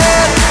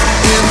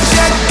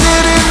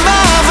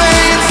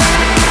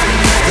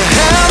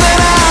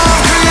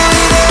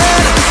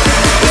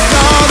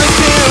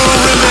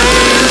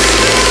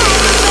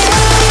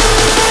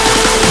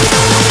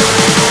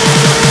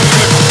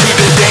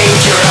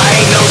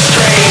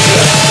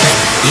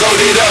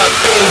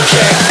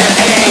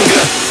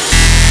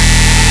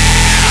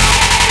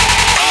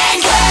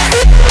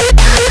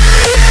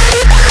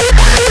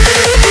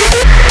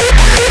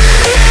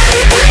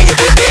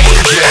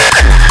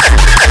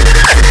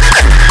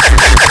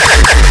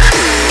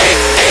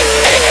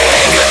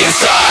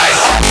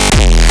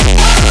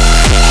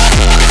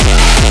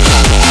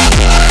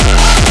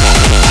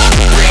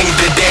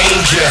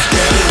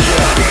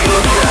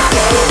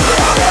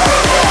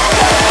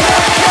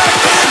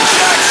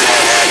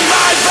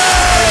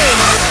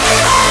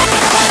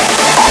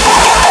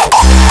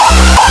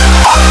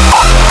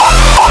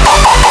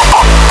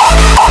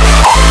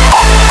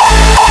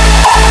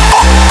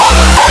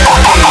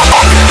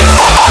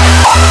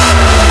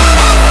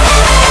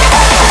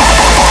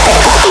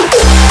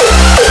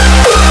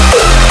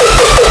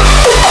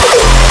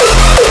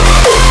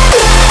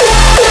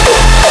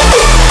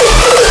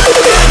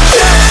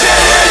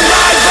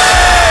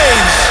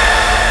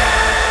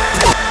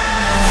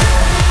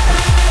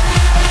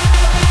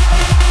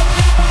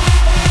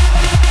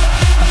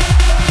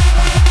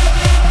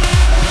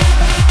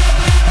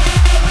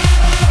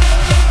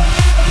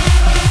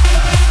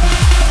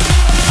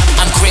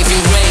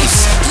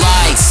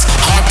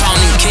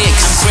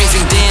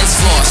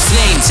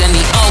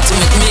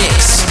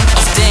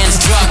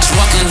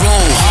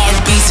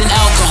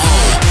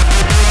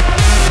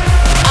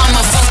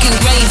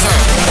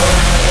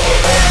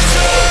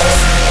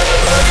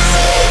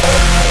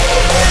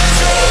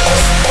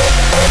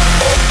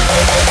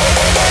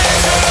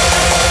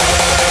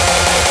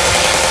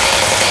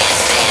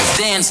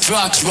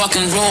drugs, rock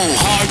and roll,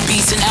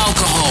 heartbeats and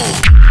alcohol.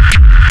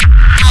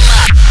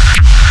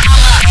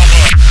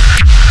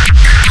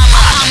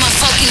 I'm a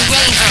fucking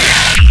raver.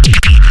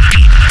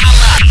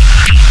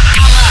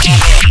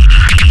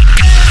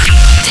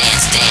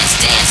 Dance, dance,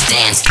 dance,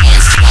 dance,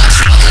 dance,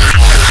 drugs, rock and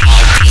roll,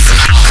 heartbeats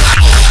and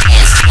alcohol.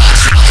 Dance,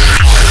 drugs, rock and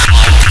roll,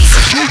 heartbeats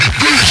and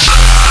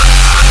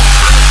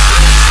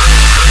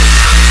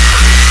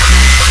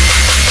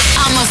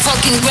I'm a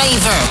fucking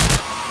raver.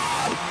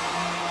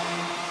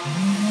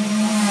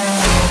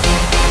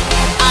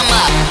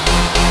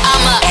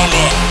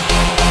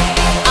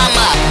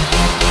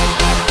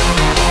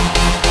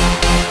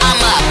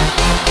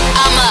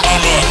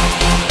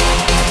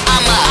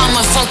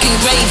 I'm a fucking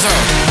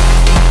raver.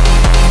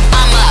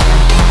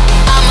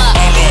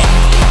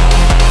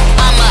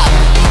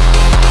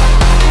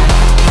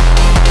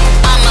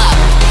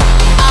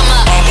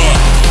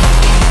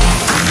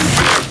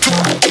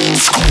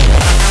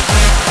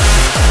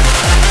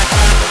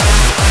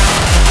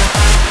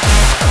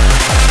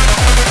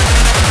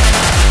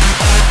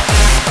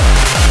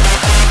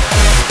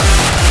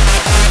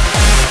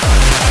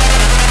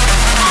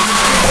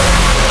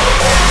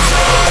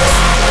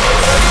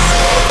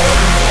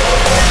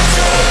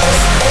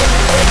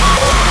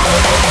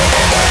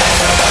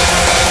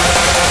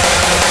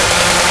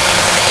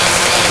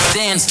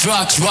 Dance,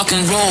 drugs, rock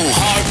and roll,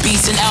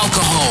 heartbeats and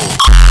alcohol.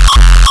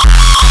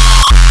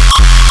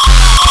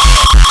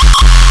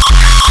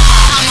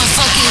 I'm a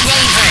fucking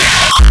raver.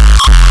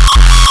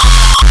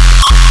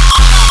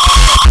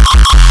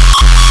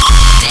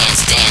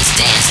 Dance, dance,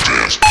 dance,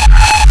 dance.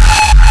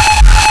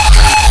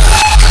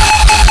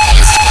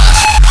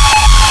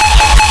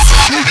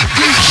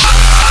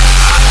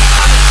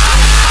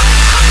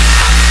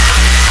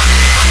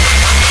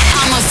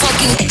 I'm a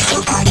fucking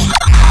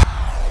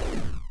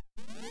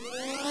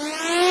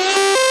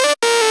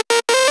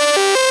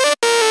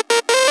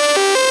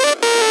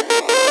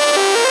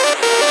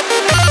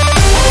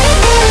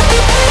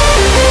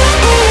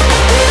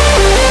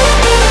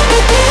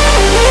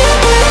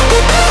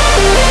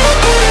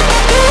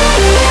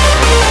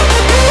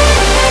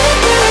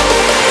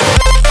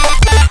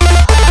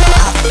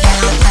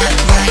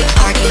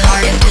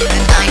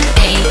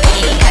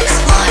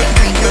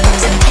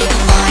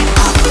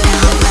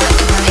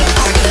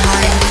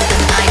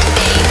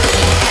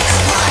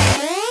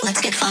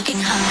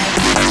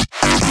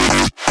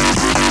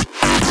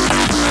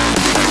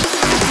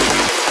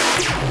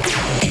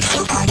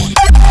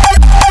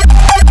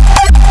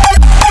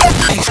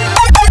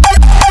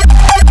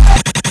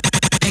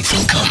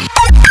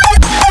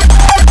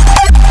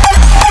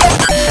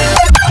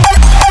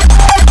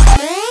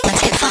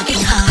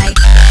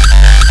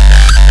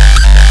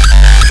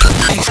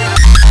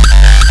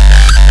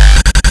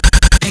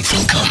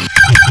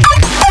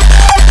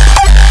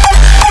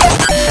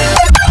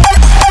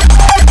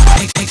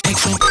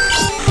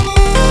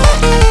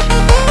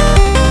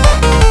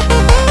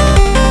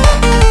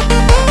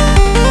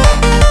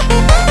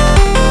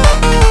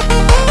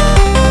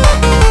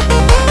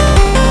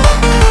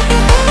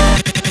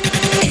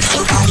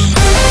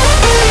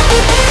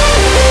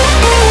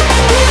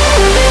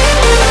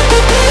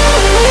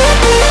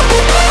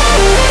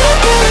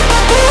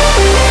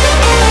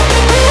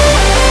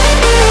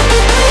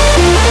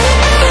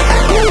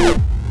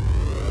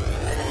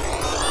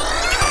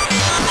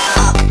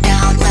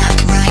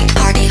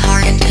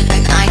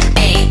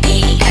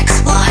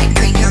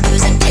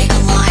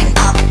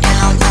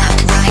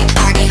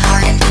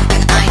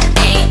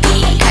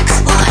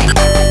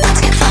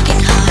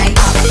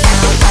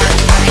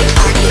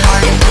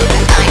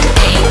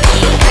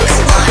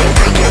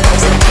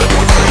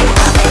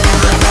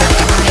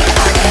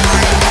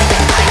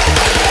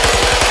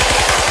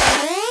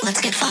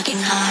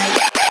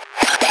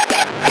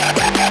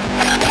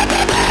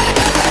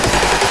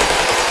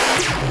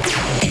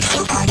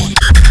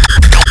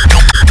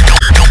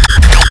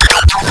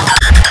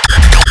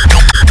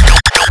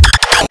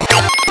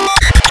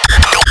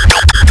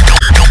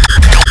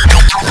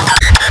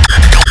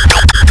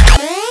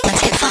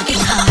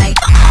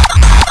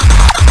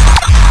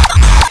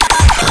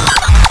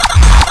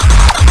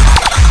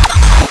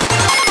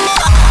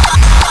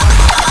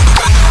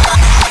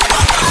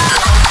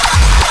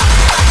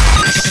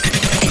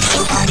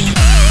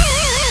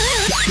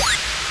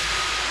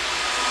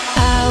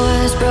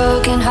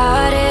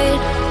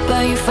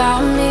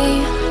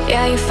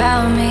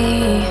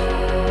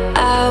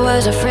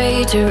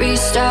to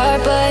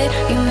restart, but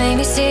you made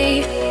me see.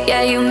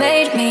 Yeah, you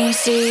made me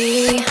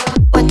see.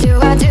 What do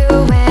I do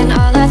when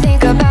all I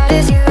think about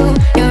is you?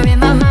 You're in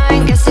my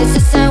mind, guess it's a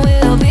sign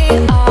we'll be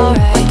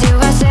alright. What do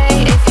I say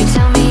if you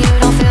tell me you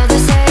don't feel the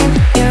same?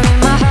 You're in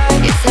my heart,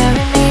 you're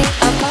tearing me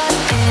apart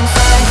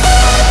inside.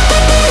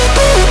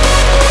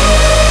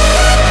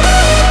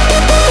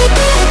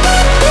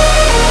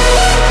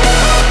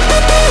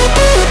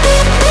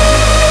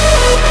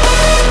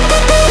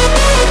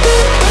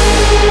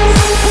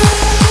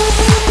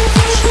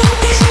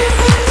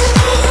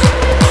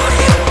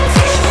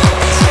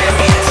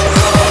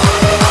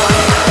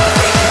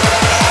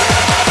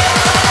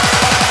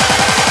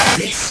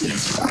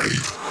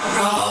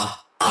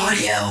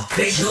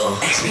 visual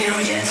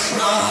experience,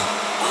 raw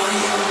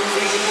audio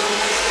visual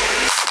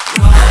experience,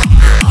 raw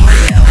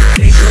audio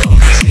visual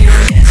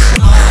experience,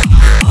 raw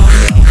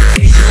audio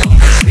visual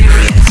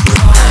experience,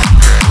 raw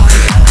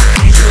audio.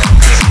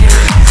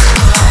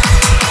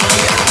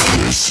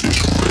 This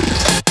is raw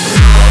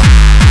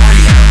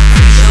audio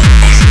visual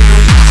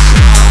experience,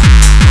 raw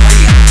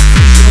audio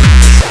visual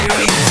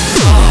experience,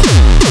 raw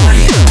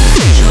audio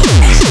visual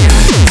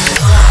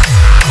experience, raw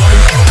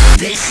audio.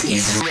 This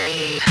is raw.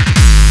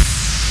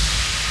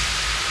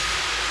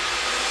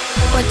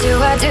 What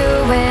do I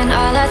do when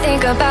all I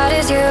think about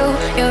is you?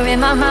 You're in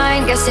my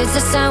mind, guess it's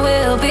a sign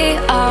we'll be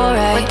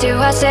alright. What do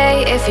I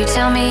say if you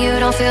tell me you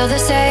don't feel the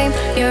same?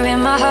 You're in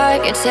my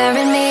heart, you're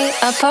tearing me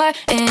apart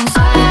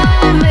inside.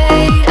 I'm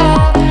made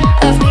up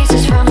of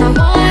pieces from the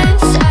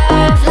ones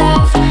I've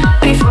loved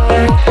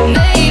before.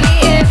 Maybe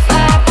if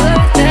I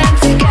put them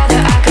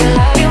together I could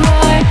love you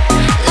more,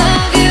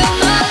 love you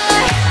more.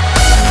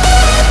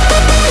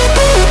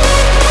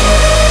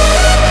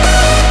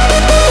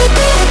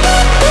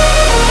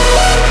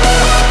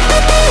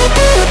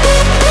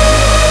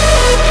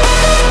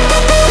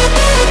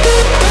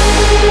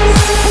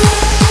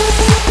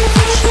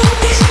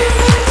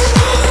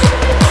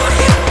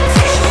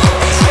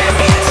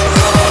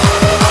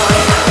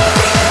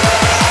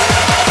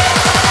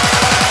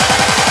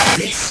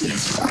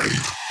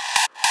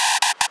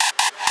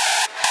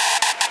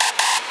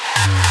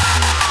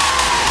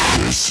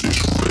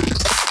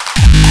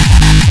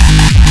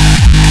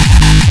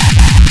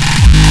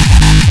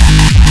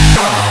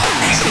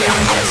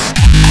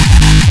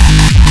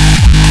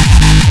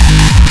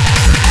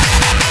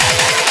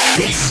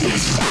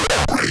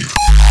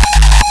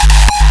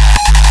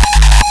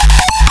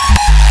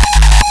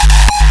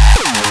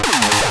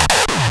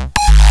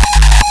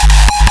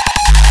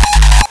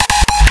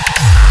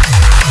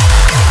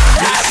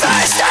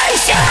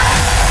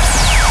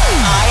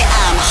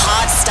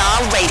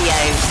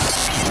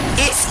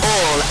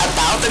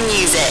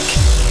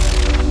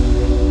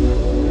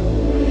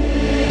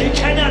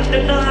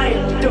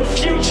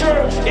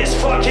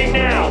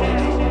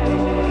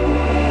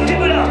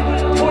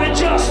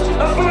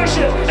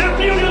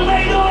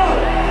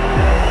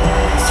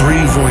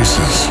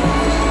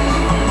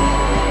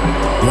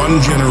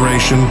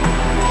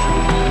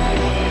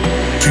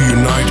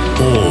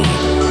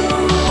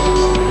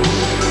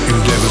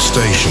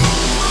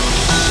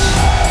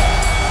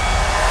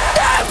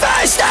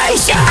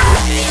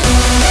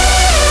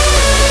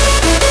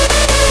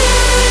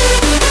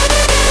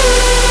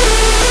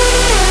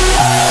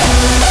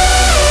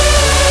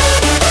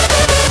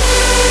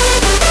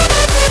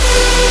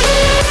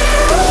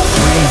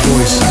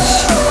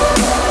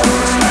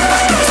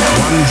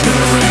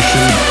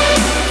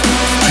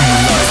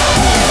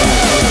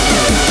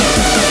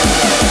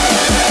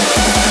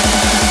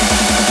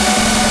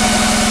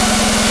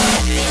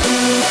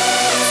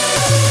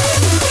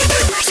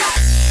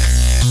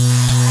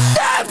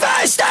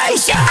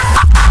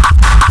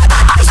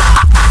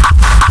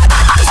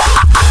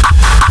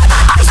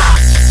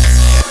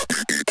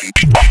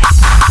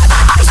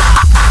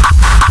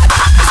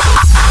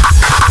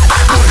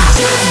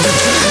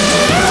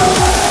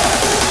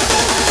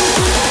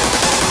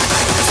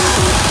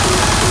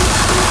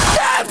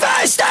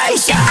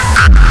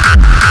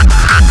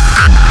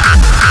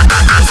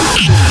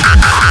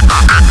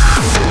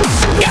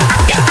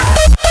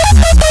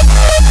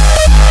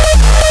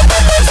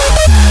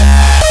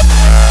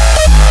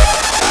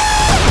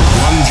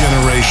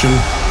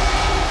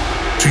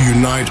 To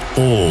unite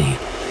all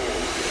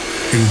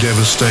in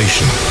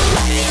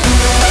devastation.